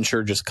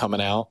 10-incher just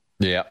coming out.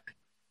 Yeah.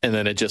 And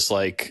then it just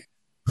like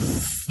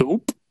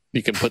thump.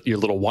 You can put your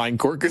little wine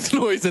cork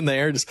noise in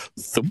there, just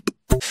thump.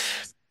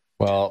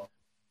 Well,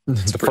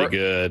 it's pretty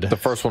good. The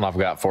first one I've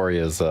got for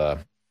you is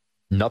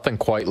nothing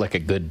quite like a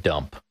good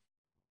dump.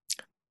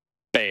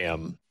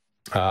 Bam.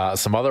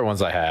 Some other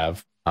ones I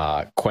have,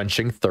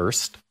 quenching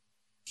thirst.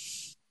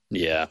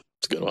 Yeah,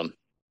 it's a good one.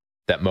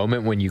 That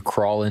moment when you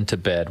crawl into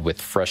bed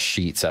with fresh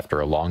sheets after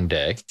a long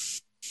day.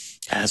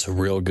 That's a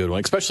real good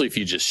one, especially if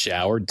you just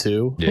showered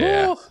too.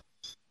 Yeah.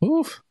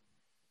 Oof.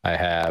 I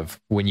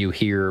have when you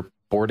hear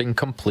boarding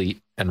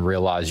complete and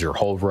realize your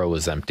whole row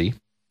is empty.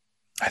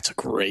 That's a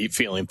great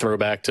feeling.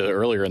 Throwback to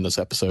earlier in this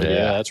episode. Yeah.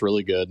 Yeah, that's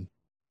really good.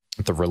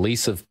 The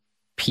release of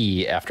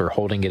pee after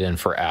holding it in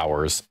for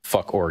hours.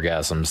 Fuck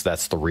orgasms.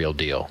 That's the real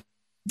deal.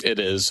 It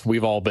is.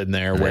 We've all been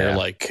there where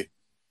like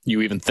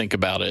you even think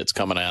about it, it's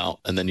coming out,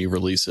 and then you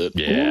release it.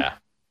 Yeah.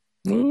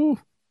 Ooh.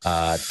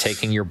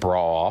 Taking your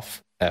bra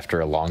off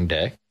after a long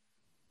day.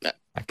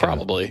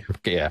 Probably.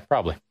 Yeah,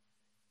 probably.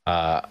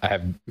 I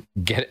have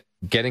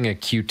getting a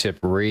Q-tip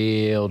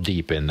real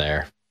deep in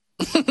there.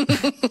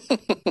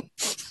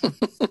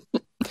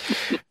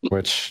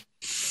 Which,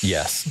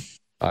 yes,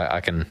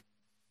 I can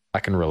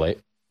relate.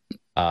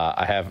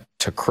 I have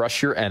to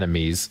crush your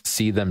enemies,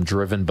 see them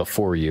driven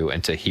before you,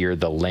 and to hear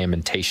the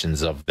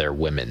lamentations of their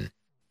women.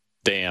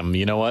 Damn,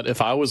 you know what? If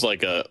I was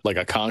like a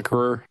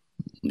conqueror,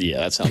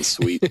 yeah, that sounds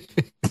sweet.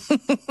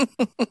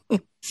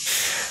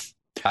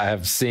 I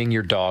have seeing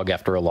your dog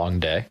after a long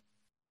day.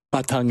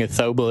 My tongue is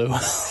so blue.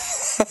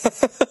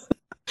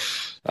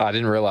 I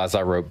didn't realize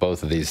I wrote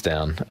both of these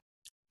down.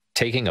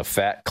 Taking a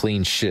fat,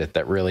 clean shit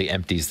that really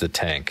empties the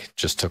tank.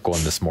 Just took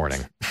one this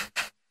morning.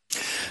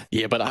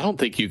 Yeah, but I don't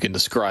think you can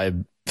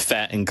describe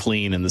fat and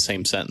clean in the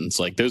same sentence.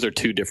 Like, those are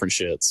two different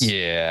shits.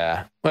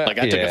 Yeah. Well, like,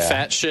 I took a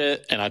fat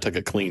shit and I took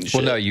a clean shit.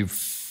 Well, no, you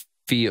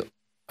feel...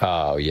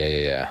 Oh,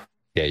 yeah.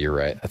 Yeah, you're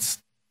right.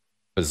 That's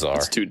bizarre.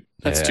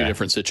 That's two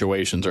different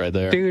situations right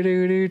there.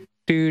 You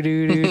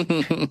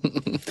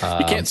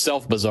can't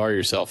self-bizarre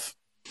yourself.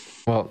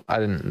 Well, I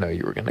didn't know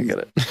you were going to get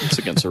it. It's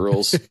against the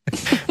rules.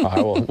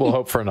 We'll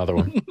hope for another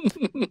one.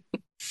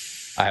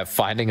 I have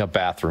finding a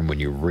bathroom when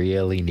you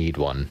really need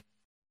one.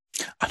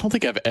 I don't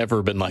think I've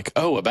ever been like,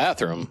 oh, a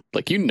bathroom.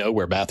 Like, you know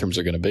where bathrooms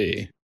are going to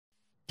be.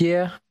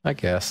 Yeah, I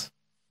guess.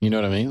 You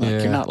know what I mean?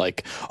 Like, You're not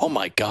like, oh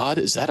my God,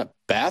 is that a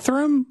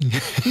bathroom?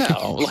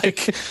 No,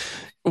 like,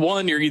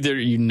 one, you're either,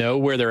 you know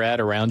where they're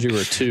at around you,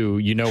 or two,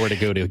 you know where to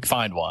go to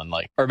find one.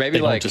 Like, or maybe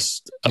like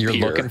just you're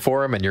looking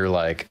for them and you're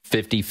like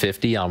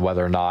 50-50 on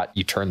whether or not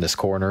you turn this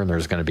corner and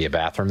there's going to be a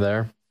bathroom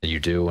there, and you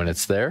do when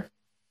it's there.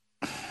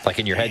 Like,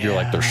 in your head, you're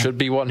like, there should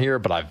be one here,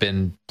 but I've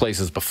been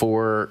places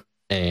before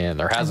and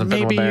there hasn't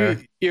been one there.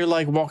 You're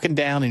like walking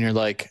down and you're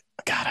like,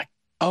 God,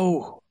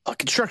 a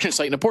construction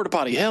site and a porta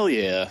potty. Hell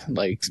yeah.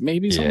 Like,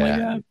 maybe something like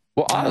that.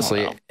 Well,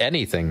 honestly,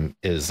 anything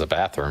is a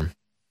bathroom.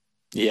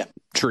 Yeah.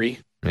 Tree.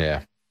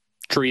 Yeah.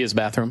 Tree is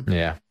bathroom.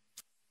 Yeah.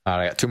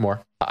 I got two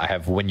more. I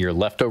have when your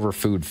leftover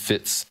food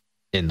fits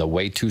in the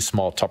way too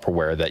small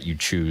Tupperware that you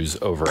choose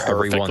over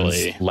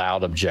everyone's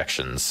loud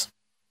objections.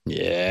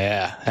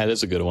 Yeah, that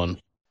is a good one.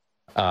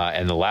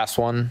 And the last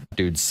one,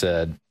 dude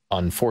said,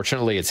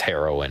 unfortunately, it's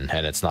heroin,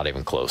 and it's not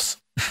even close.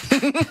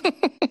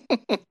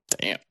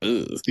 Damn.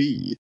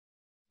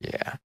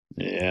 Yeah.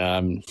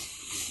 Yeah.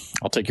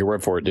 I'll take your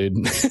word for it, dude.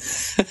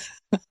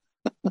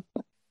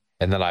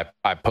 And then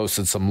I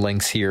posted some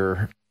links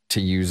here to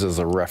use as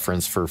a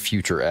reference for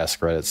future Ask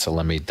Reddit. So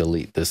let me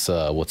delete this.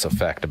 What's a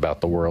fact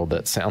about the world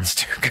that sounds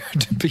too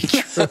good to be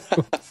true?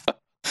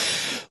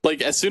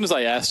 Like, as soon as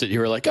I asked it, you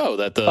were like, oh,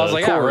 that the I was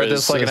like, I read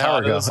this like an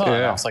hour ago.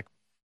 Yeah. I was like,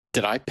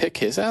 did I pick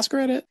his Ask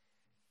Reddit?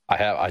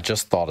 I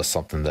just thought of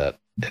something that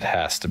it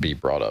has to be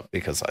brought up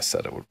because I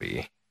said it would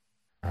be.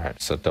 All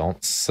right. So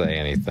don't say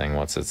anything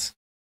once it's,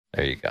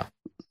 there you go.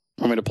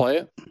 Want me to play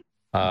it?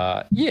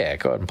 Yeah,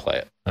 go ahead and play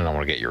it. And I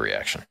want to get your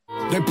reaction.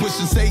 They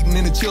pushing Satan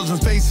in the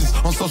children's faces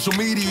on social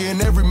media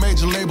and every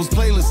major label's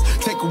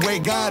playlist. Take away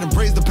God and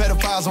praise the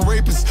pedophiles and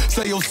rapists.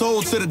 Sell your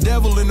soul to the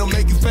devil and they'll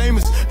make you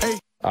famous. Hey.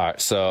 All right,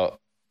 so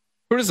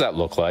who does that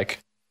look like?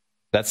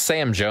 That's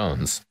Sam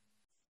Jones.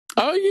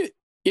 Oh,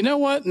 you know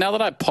what? Now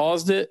that I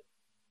paused it,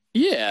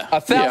 yeah.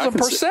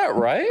 1,000%,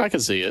 right? I can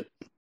see it.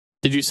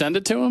 Did you send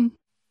it to him?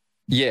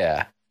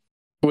 Yeah.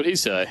 What'd he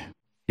say?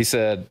 He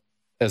said,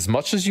 as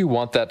much as you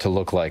want that to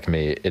look like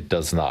me, it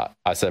does not.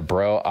 I said,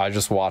 bro, I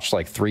just watched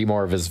like 3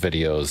 more of his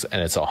videos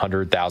and it's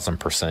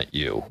 100,000%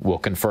 you. We'll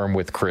confirm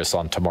with Chris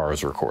on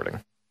tomorrow's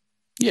recording.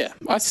 Yeah,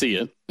 I see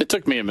it. It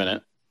took me a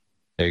minute.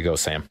 There you go,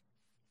 Sam.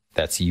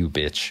 That's you,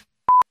 bitch.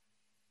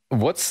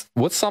 What's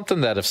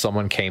something that if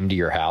someone came to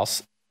your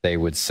house, they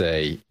would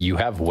say, you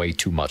have way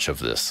too much of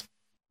this?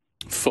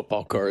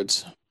 Football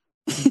cards.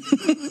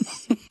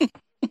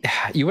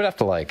 You would have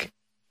to like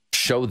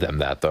show them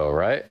that though,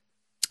 right?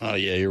 Oh,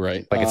 yeah, you're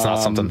right. Like, it's not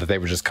something that they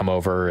would just come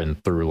over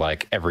and through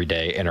like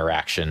everyday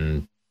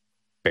interaction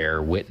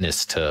bear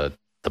witness to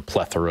the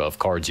plethora of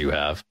cards you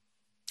have.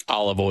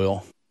 Olive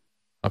oil.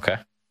 Okay.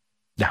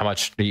 How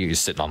much are you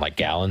sitting on, like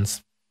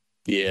gallons?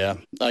 Yeah,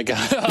 I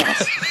got.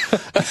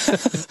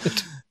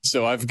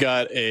 So I've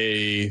got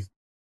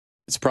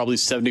it's probably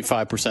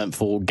 75%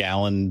 full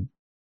gallon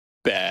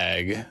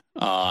bag.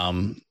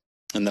 And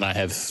then I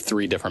have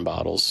 3 different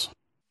bottles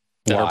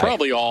that are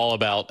probably all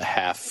about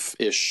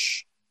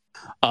half-ish.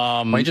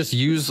 Why don't you just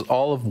use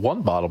all of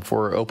one bottle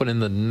before opening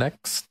the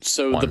next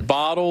So one? the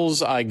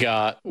bottles I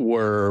got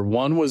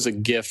one was a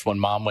gift when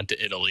Mom went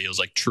to Italy. It was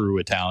like true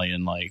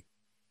Italian, like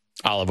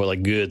olive oil,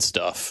 like good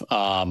stuff.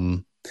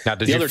 Now,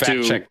 did you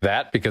fact check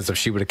that? Because if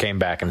she would have came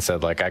back and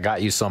said, like, I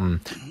got you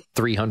some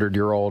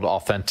 300-year-old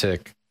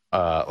authentic,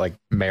 like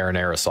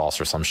marinara sauce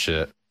or some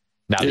shit.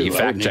 Now that you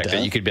fact checked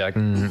it, you could be like,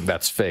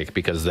 that's fake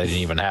because they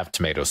didn't even have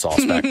tomato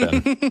sauce back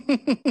then.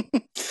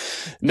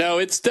 No,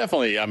 it's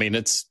definitely, I mean,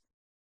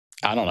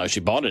 I don't know. She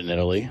bought it in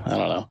Italy. I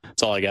don't know.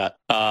 That's all I got.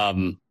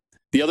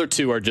 The other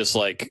two are just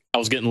like, I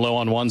was getting low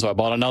on one, so I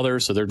bought another.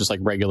 So they're just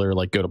like regular,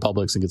 like go to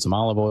Publix and get some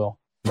olive oil.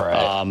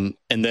 Right.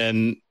 And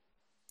then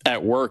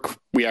at work,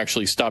 we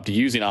actually stopped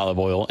using olive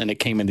oil, and it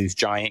came in these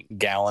giant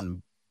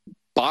gallon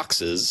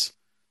boxes,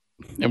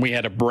 and we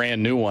had a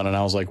brand new one. And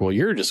I was like, well,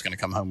 you're just going to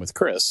come home with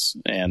Chris.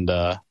 And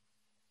I've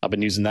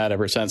been using that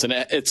ever since. And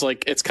it's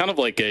like, it's kind of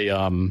like a,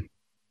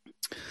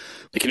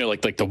 like, you know,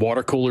 like the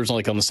water coolers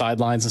like on the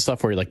sidelines and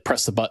stuff where you like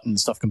press the button and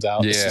stuff comes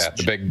out. Yeah,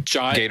 the big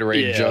giant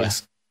Gatorade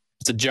jugs.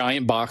 It's a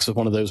giant box with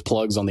one of those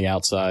plugs on the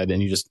outside,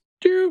 and you just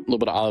do a little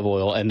bit of olive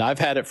oil. And I've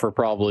had it for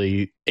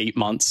probably 8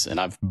 months, and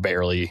I've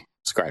barely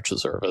scratched the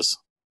surface.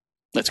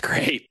 That's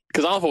great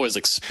because olive oil is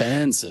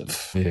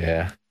expensive.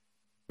 Yeah,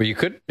 but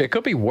it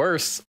could be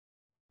worse.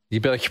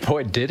 You'd be like your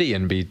boy Diddy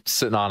and be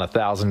sitting on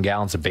 1,000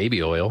 gallons of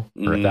baby oil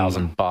or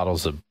 1,000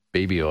 bottles of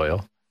baby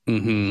oil,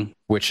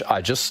 which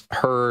I just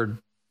heard,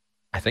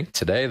 I think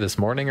this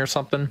morning or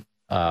something,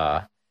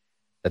 that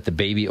the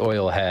baby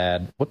oil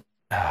had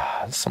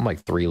some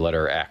like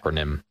 3-letter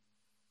acronym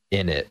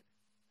in it,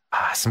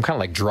 some kind of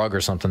like drug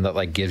or something that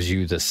like gives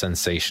you the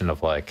sensation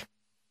of like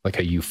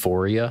a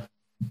euphoria.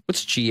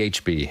 What's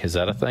GHB? Is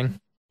that a thing?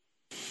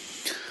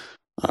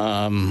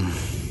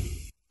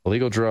 A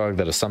legal drug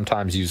that is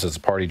sometimes used as a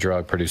party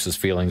drug, produces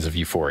feelings of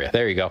euphoria.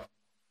 There you go.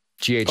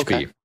 GHB.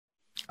 Okay.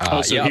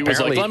 So he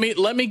was like,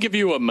 let me give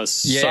you a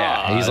massage.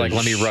 Yeah, he's like,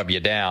 let me rub you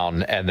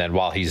down. And then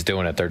while he's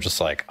doing it, they're just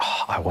like,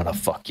 oh, I want to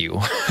fuck you.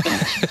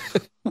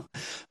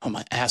 Oh,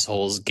 my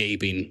asshole's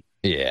gaping.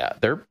 Yeah,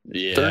 they're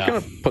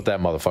going to put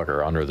that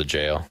motherfucker under the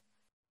jail.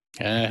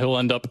 He'll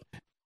end up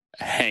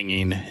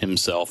hanging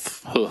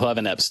himself. He'll have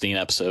an Epstein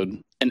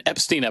episode. An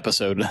Epstein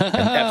episode. An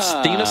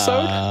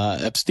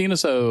Epstein-isode?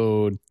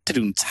 Epstein-isode.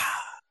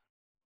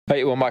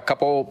 Hey, well, my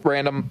couple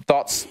random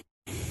thoughts.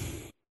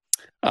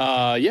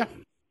 Yeah.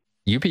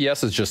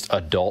 UPS is just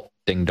adult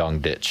ding dong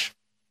ditch.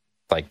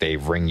 Like they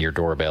ring your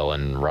doorbell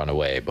and run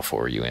away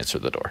before you answer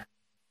the door.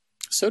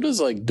 So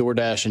does like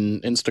DoorDash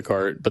and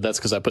Instacart, but that's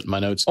because I put in my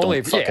notes. Only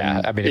if,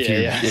 I mean,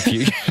 if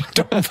you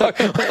don't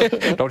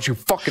you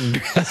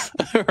fucking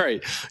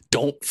right.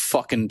 Don't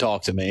fucking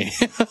talk to me.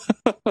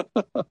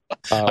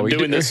 I'm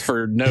doing this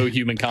for no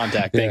human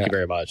contact. Thank you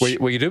very much.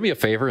 Will you do me a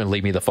favor and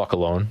leave me the fuck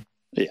alone?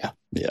 Yeah.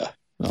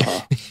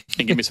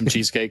 And give me some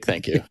cheesecake.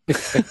 Thank you.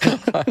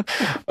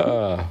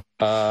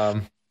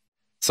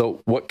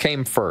 So what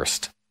came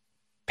first,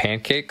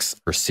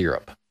 pancakes or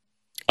syrup?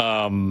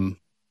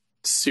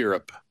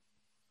 Syrup.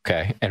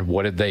 Okay. And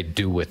what did they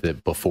do with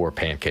it before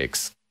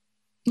pancakes?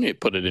 You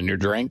put it in your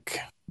drink,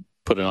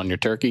 put it on your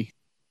turkey.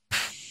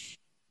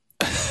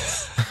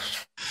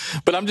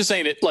 But I'm just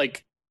saying it,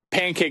 like,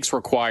 pancakes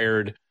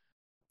required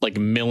like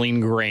milling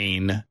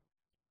grain,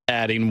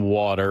 adding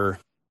water,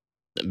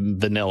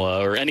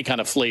 vanilla, or any kind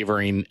of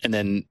flavoring, and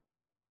then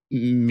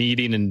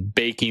kneading and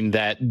baking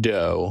that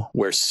dough,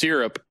 where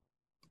syrup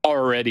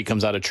already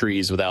comes out of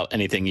trees without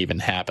anything even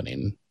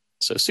happening.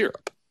 So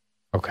syrup.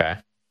 Okay.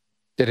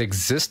 It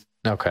exists.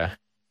 Okay.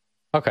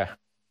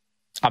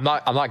 I'm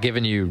not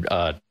giving you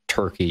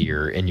turkey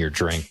or in your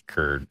drink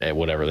or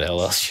whatever the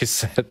hell else you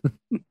said.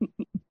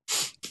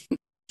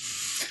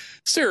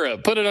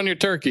 Syrup. Put it on your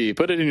turkey.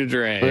 Put it in your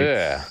drink.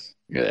 Yeah.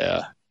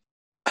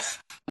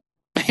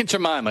 Aunt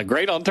Jemima,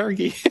 great on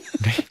turkey.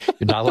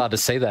 You're not allowed to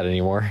say that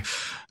anymore.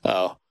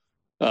 Oh.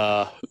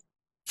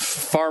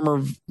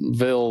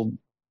 Farmerville.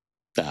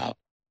 I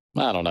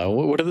don't know.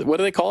 What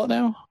do they call it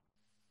now?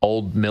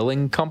 Old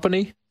Milling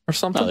Company or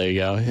something? Oh, there you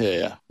go.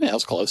 Yeah, that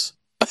was close.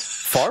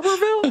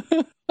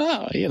 Farmerville?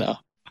 Oh, you know.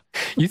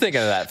 You think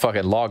of that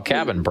fucking log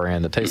cabin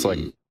brand that tastes like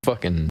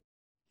fucking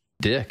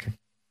dick.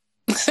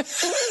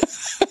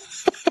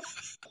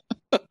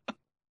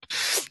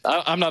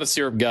 I'm not a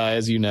syrup guy,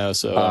 as you know.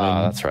 So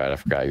that's right. I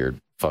forgot you're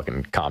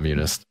fucking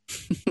communist.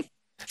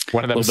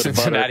 One of them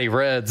Cincinnati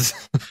Reds.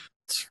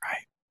 That's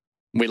right.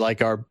 We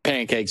like our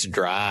pancakes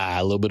dry.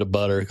 A little bit of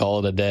butter. Call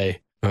it a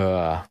day.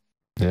 Yeah.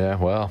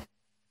 Well,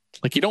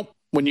 like you don't.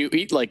 When you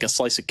eat like a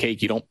slice of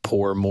cake, you don't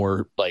pour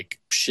more like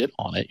shit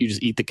on it. You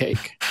just eat the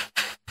cake.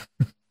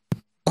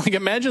 Like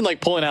imagine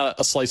like pulling out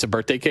a slice of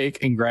birthday cake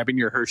and grabbing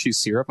your Hershey's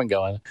syrup and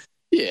going,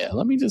 "Yeah,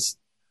 let me just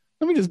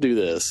do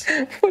this."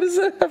 What does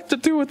that have to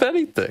do with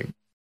anything?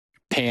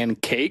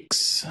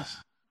 Pancakes.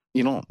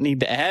 You don't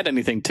need to add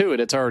anything to it.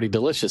 It's already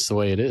delicious the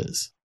way it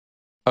is.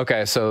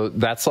 Okay, so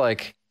that's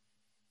like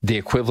the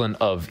equivalent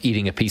of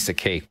eating a piece of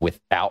cake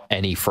without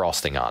any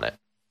frosting on it.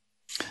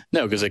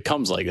 No, because it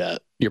comes like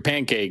that. Your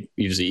pancake,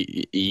 you just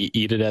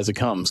eat it as it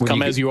comes.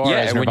 Come as you are. Yeah,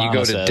 as and when you go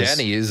Nirvana to says.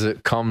 Denny's,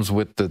 it comes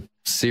with the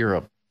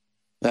syrup.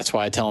 That's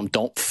why I tell them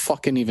don't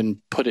fucking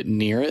even put it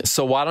near it.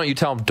 So why don't you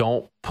tell them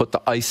don't put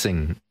the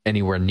icing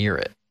anywhere near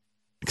it?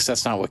 Because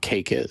that's not what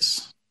cake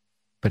is.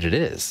 But it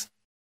is.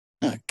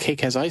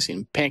 Cake has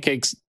icing.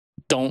 Pancakes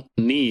don't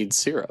need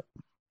syrup.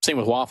 Same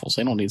with waffles.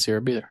 They don't need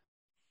syrup either.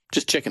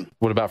 Just chicken.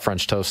 What about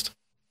French toast?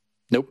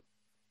 Nope.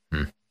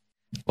 We'll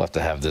have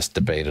to have this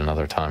debate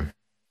another time.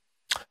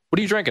 What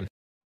are you drinking?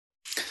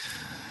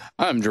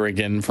 I'm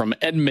drinking from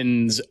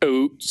Edmunds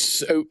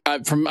Oats.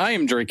 I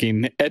am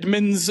drinking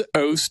Edmunds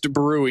Oast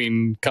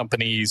Brewing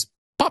Company's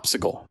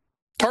Popsicle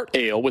Tart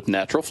Ale with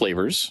natural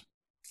flavors.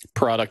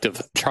 Product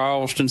of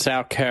Charleston,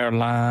 South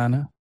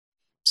Carolina.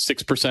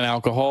 6%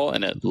 alcohol,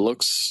 and it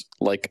looks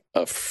like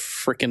a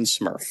freaking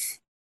Smurf.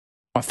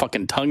 My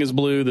fucking tongue is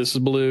blue. This is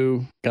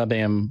blue.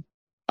 Goddamn.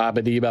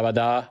 Abadi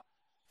babada.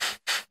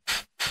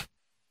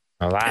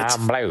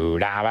 I'm blue.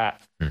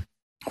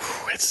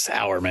 It's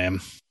sour, man.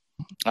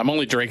 I'm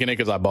only drinking it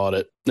because I bought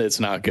it. It's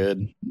not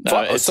good.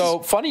 So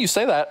funny you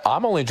say that.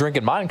 I'm only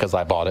drinking mine because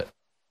I bought it.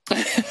 I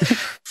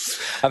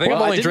think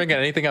I'm only drinking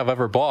anything I've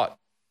ever bought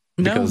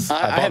because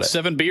I have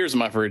 7 beers in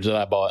my fridge that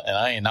I bought, and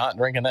I ain't not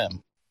drinking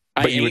them.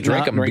 But you would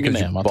drink them because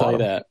you I'll tell you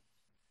bought that.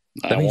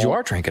 That means you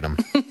are drinking them.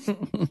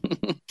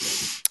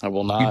 I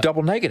will not. You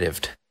double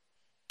negatived.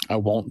 I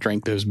won't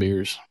drink those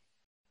beers.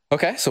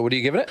 Okay, so what are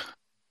you giving it?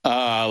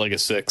 Like a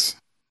 6.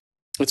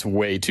 It's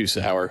way too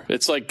sour.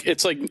 It's like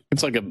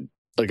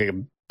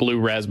a blue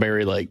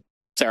raspberry, like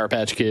Sour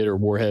Patch Kid or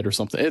Warhead or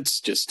something.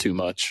 It's just too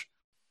much.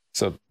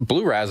 So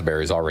blue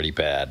raspberry is already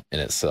bad in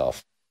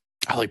itself.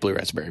 I like blue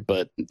raspberry,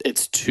 but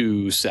it's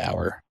too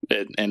sour.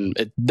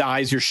 It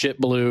dyes your shit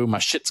blue. My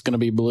shit's gonna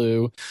be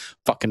blue.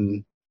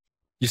 Fucking.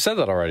 You said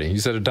that already. You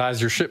said it dyes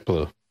your shit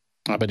blue.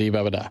 Abadi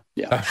babada.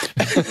 Yeah.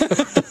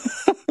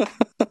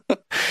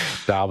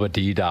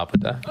 Dabba-dee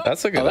dabba-da.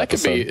 That's a good that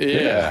episode. could be.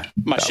 Yeah.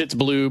 My shit's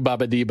blue.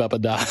 Babadi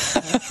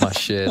babada. My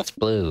shit's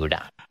blue.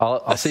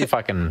 I'll see if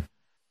I can.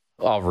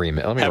 I'll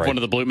remake. Let me have one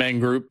of the Blue Man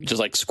Group just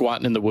like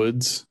squatting in the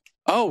woods.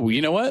 Oh,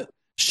 you know what?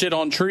 Shit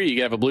on tree. You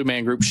gotta have a Blue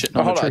Man Group shitting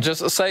on hold a tree. on.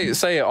 Just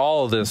say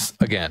all of this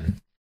again.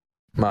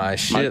 My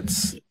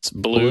shit's it's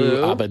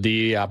blue.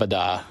 Abadi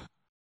abada.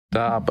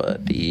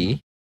 Dabba-dee.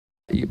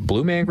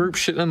 Blue Man Group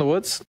shitting in the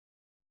woods?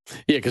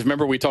 Yeah, because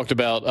remember we talked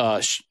about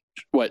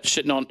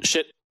shitting on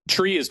shit.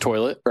 Tree is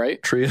toilet,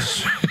 right? Tree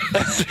is.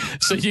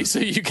 so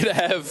you could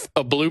have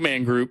a Blue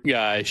Man Group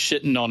guy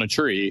shitting on a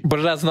tree, But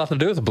it has nothing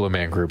to do with the Blue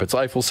Man Group. It's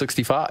Eiffel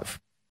 65.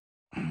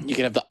 you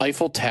could have the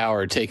Eiffel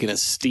Tower taking a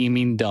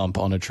steaming dump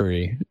on a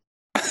tree,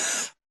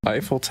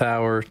 Eiffel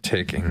Tower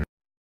taking.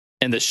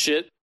 and the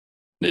shit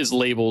is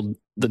labeled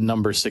the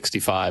number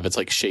 65. It's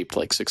like shaped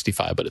like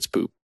 65, but it's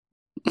poop.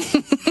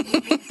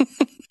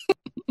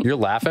 You're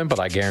laughing, but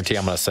I guarantee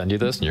I'm going to send you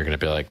this, and you're going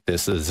to be like,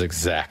 "This is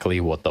exactly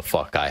what the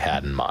fuck I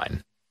had in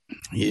mind."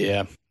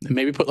 Yeah,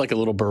 maybe put like a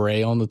little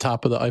beret on the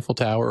top of the Eiffel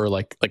Tower, or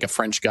like a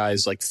French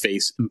guy's like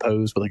face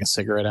imposed with like a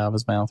cigarette out of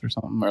his mouth or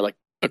something, or like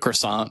a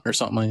croissant or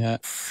something like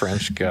that.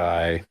 French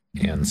guy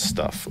and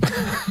stuff.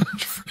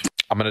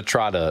 I'm going to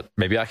try to,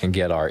 maybe I can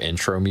get our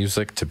intro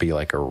music to be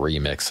like a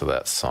remix of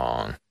that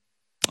song.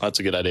 That's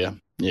a good idea.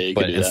 Yeah, you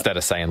But could do instead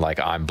of saying like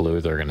I'm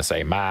blue, they're going to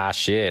say my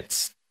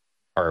shit's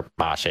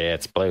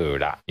blue.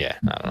 Yeah,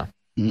 I don't know.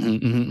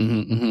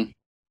 Mm-hmm.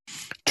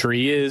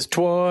 Tree is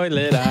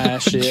toilet, I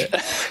shit.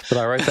 Did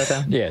I write that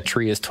down? Yeah,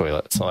 tree is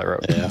toilet. That's all I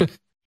wrote. Yeah.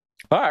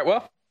 All right,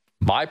 well,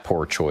 my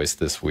poor choice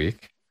this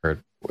week, or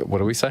what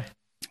do we say?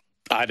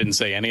 I didn't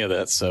say any of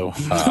that, so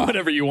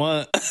whatever you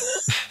want.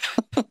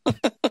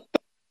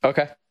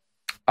 Okay.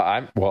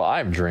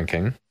 I'm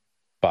drinking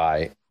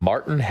by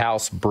Martin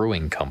House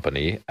Brewing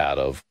Company out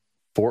of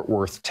Fort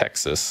Worth,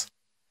 Texas.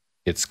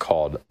 It's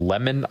called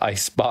Lemon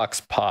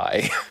Icebox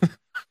Pie.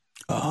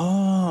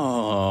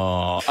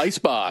 Oh,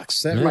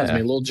 Icebox. That reminds me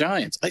of Little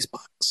Giants.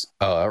 Icebox.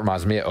 Oh, that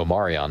reminds me of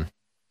Omarion.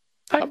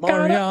 I got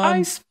Omarion. an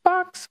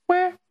icebox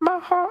where my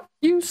heart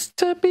used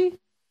to be.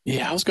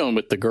 Yeah, I was going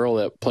with the girl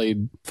that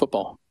played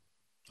football.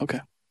 Okay.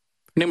 Her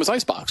name was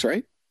Icebox,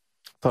 right?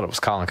 I thought it was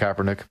Colin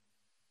Kaepernick.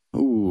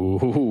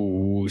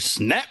 Ooh,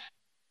 snap.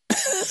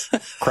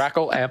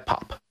 Crackle and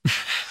pop.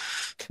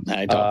 Now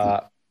you're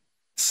talking.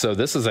 So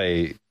this is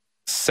a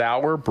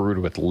sour brewed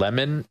with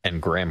lemon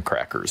and graham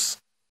crackers.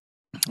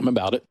 I'm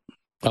about it.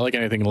 I like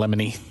anything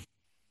lemony.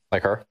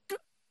 Like her?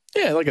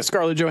 Yeah, like a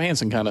Scarlett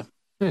Johansson kind of.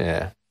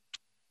 Yeah.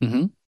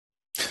 Mm-hmm.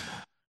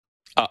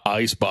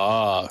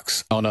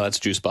 Icebox. Oh, no, that's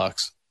Juice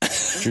Box.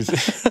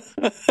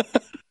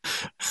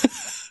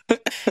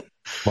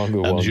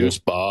 Mungo Juice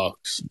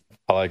Box.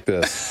 I like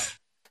this.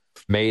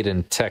 Made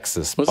in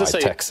Texas What's by it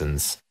say?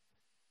 Texans.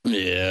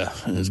 Yeah,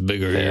 it's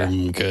bigger Yeah.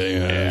 here.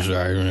 Okay,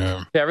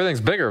 Yeah,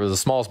 everything's bigger. It was the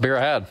smallest beer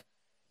I had.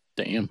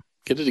 Damn.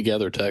 Get it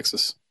together,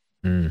 Texas.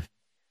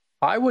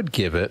 I would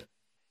give it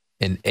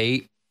an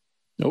 8-1-8.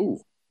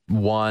 Oh,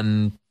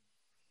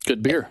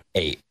 good beer.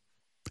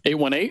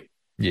 818?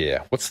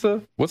 Yeah. What's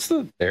the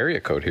area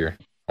code here?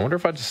 I wonder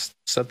if I just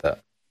said that.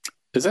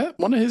 Is that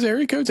one of his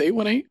area codes?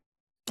 818.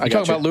 You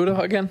talking about Luda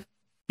again?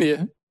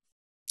 Yeah.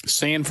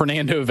 San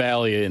Fernando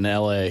Valley in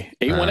LA.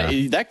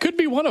 818. That could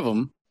be one of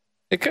them.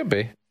 It could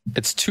be.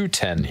 It's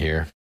 210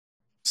 here.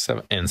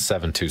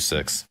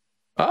 726.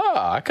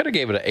 Ah, I could have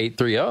gave it an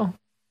 830.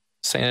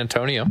 San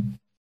Antonio.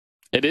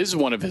 It is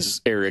one of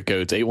his area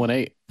codes,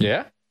 818.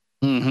 Yeah?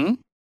 Mm-hmm.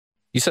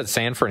 You said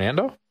San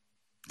Fernando?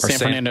 San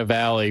Fernando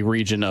Valley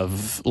region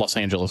of Los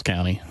Angeles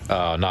County.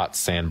 Oh, not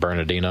San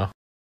Bernardino.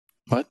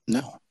 What?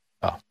 No.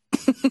 Oh.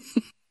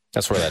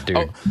 That's where that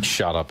dude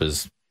shot up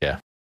his, yeah.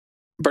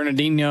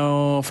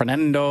 Bernardino,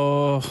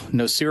 Fernando,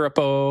 No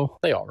Sirapo.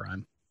 They all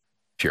rhyme.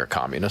 If you're a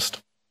communist.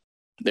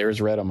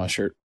 There's red on my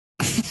shirt.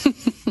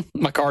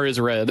 My car is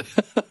red.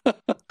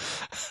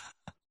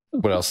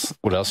 What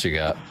else you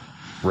got?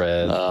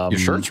 Red. Your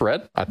shirt's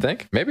red, I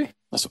think. Maybe.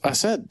 That's what I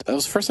said. That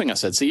was the first thing I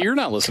said. See, you're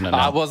not listening now.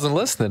 I wasn't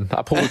listening.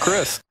 I pulled a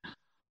Chris.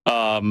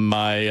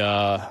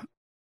 My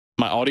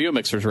audio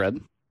mixer's red.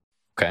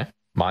 Okay.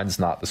 Mine's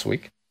not this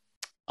week.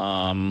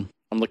 I'm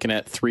looking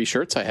at 3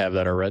 shirts I have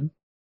that are red.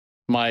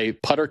 My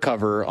putter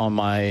cover on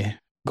my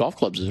golf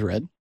clubs is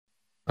red.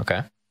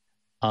 Okay.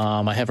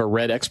 I have a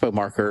red Expo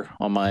marker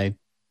on my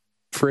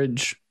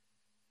fridge.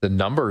 The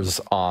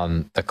numbers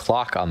on the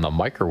clock on the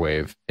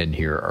microwave in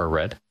here are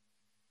red.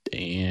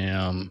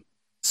 Damn.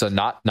 So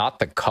not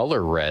the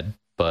color red,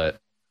 but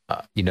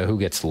you know who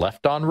gets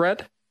left on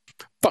red?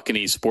 Fucking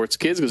esports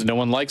kids, because no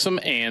one likes them,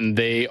 and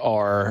they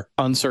are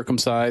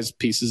uncircumcised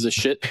pieces of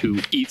shit who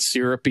eat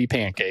syrupy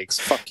pancakes.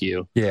 Fuck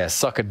you. Yeah,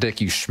 suck a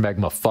dick, you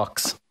schmegma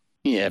fucks.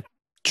 Yeah,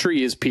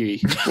 tree is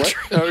pee. What?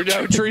 Oh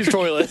no, tree's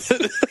toilet.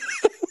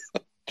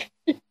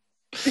 You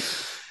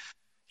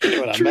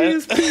know what I meant?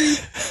 Is pee.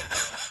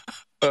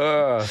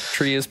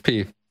 Tree is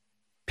pee.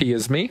 Pee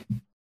is me.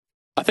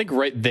 I think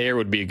right there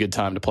would be a good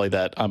time to play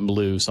that "I'm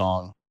Blue"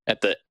 song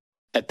at the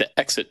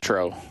exit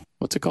tro.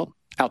 What's it called?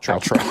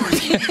 Outro.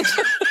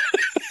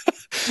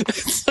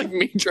 It's like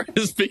me trying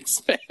to speak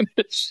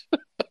Spanish.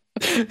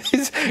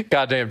 He's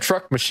goddamn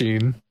truck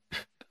machine.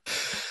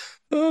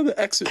 Oh, the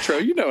exit tro.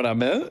 You know what I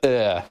meant.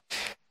 Yeah.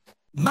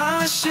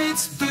 My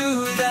shit's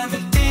blue, da ba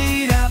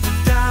dee da ba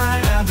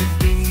da da ba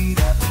dee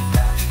da ba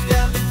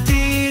da ba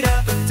dee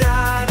da ba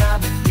da da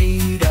ba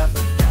dee da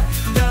ba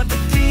da ba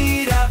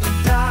dee da ba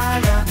da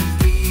da ba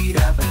dee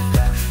da ba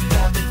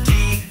da ba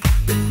dee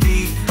ba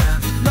dee.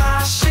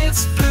 My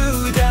shit's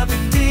blue, da ba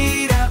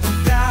dee da ba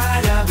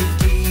da da ba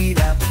dee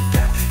da ba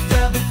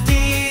da ba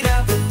dee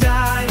da ba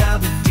da da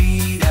ba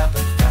dee da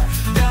ba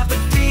da ba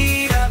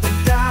dee da ba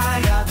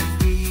da da ba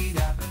dee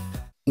da ba.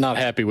 Not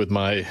happy with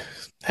my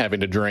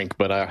having to drink,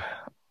 but I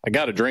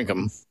got to drink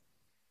them.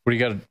 What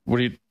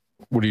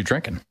are you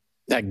drinking?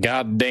 That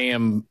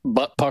goddamn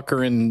butt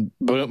puckering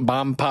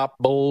bomb pop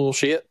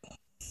bullshit.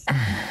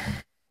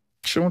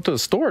 Should went to the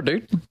store,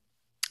 dude.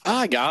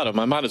 I got them.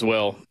 I might as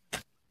well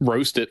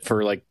roast it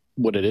for like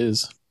what it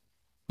is.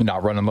 You're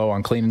not running low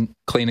on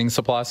cleaning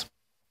supplies?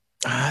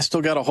 I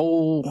still got a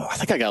whole. I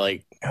think I got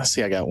like. Let's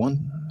see. I got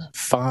 1,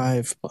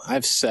 5. I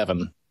have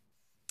 7.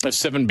 I have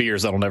 7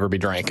 beers that'll never be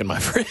drank in my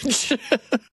fridge.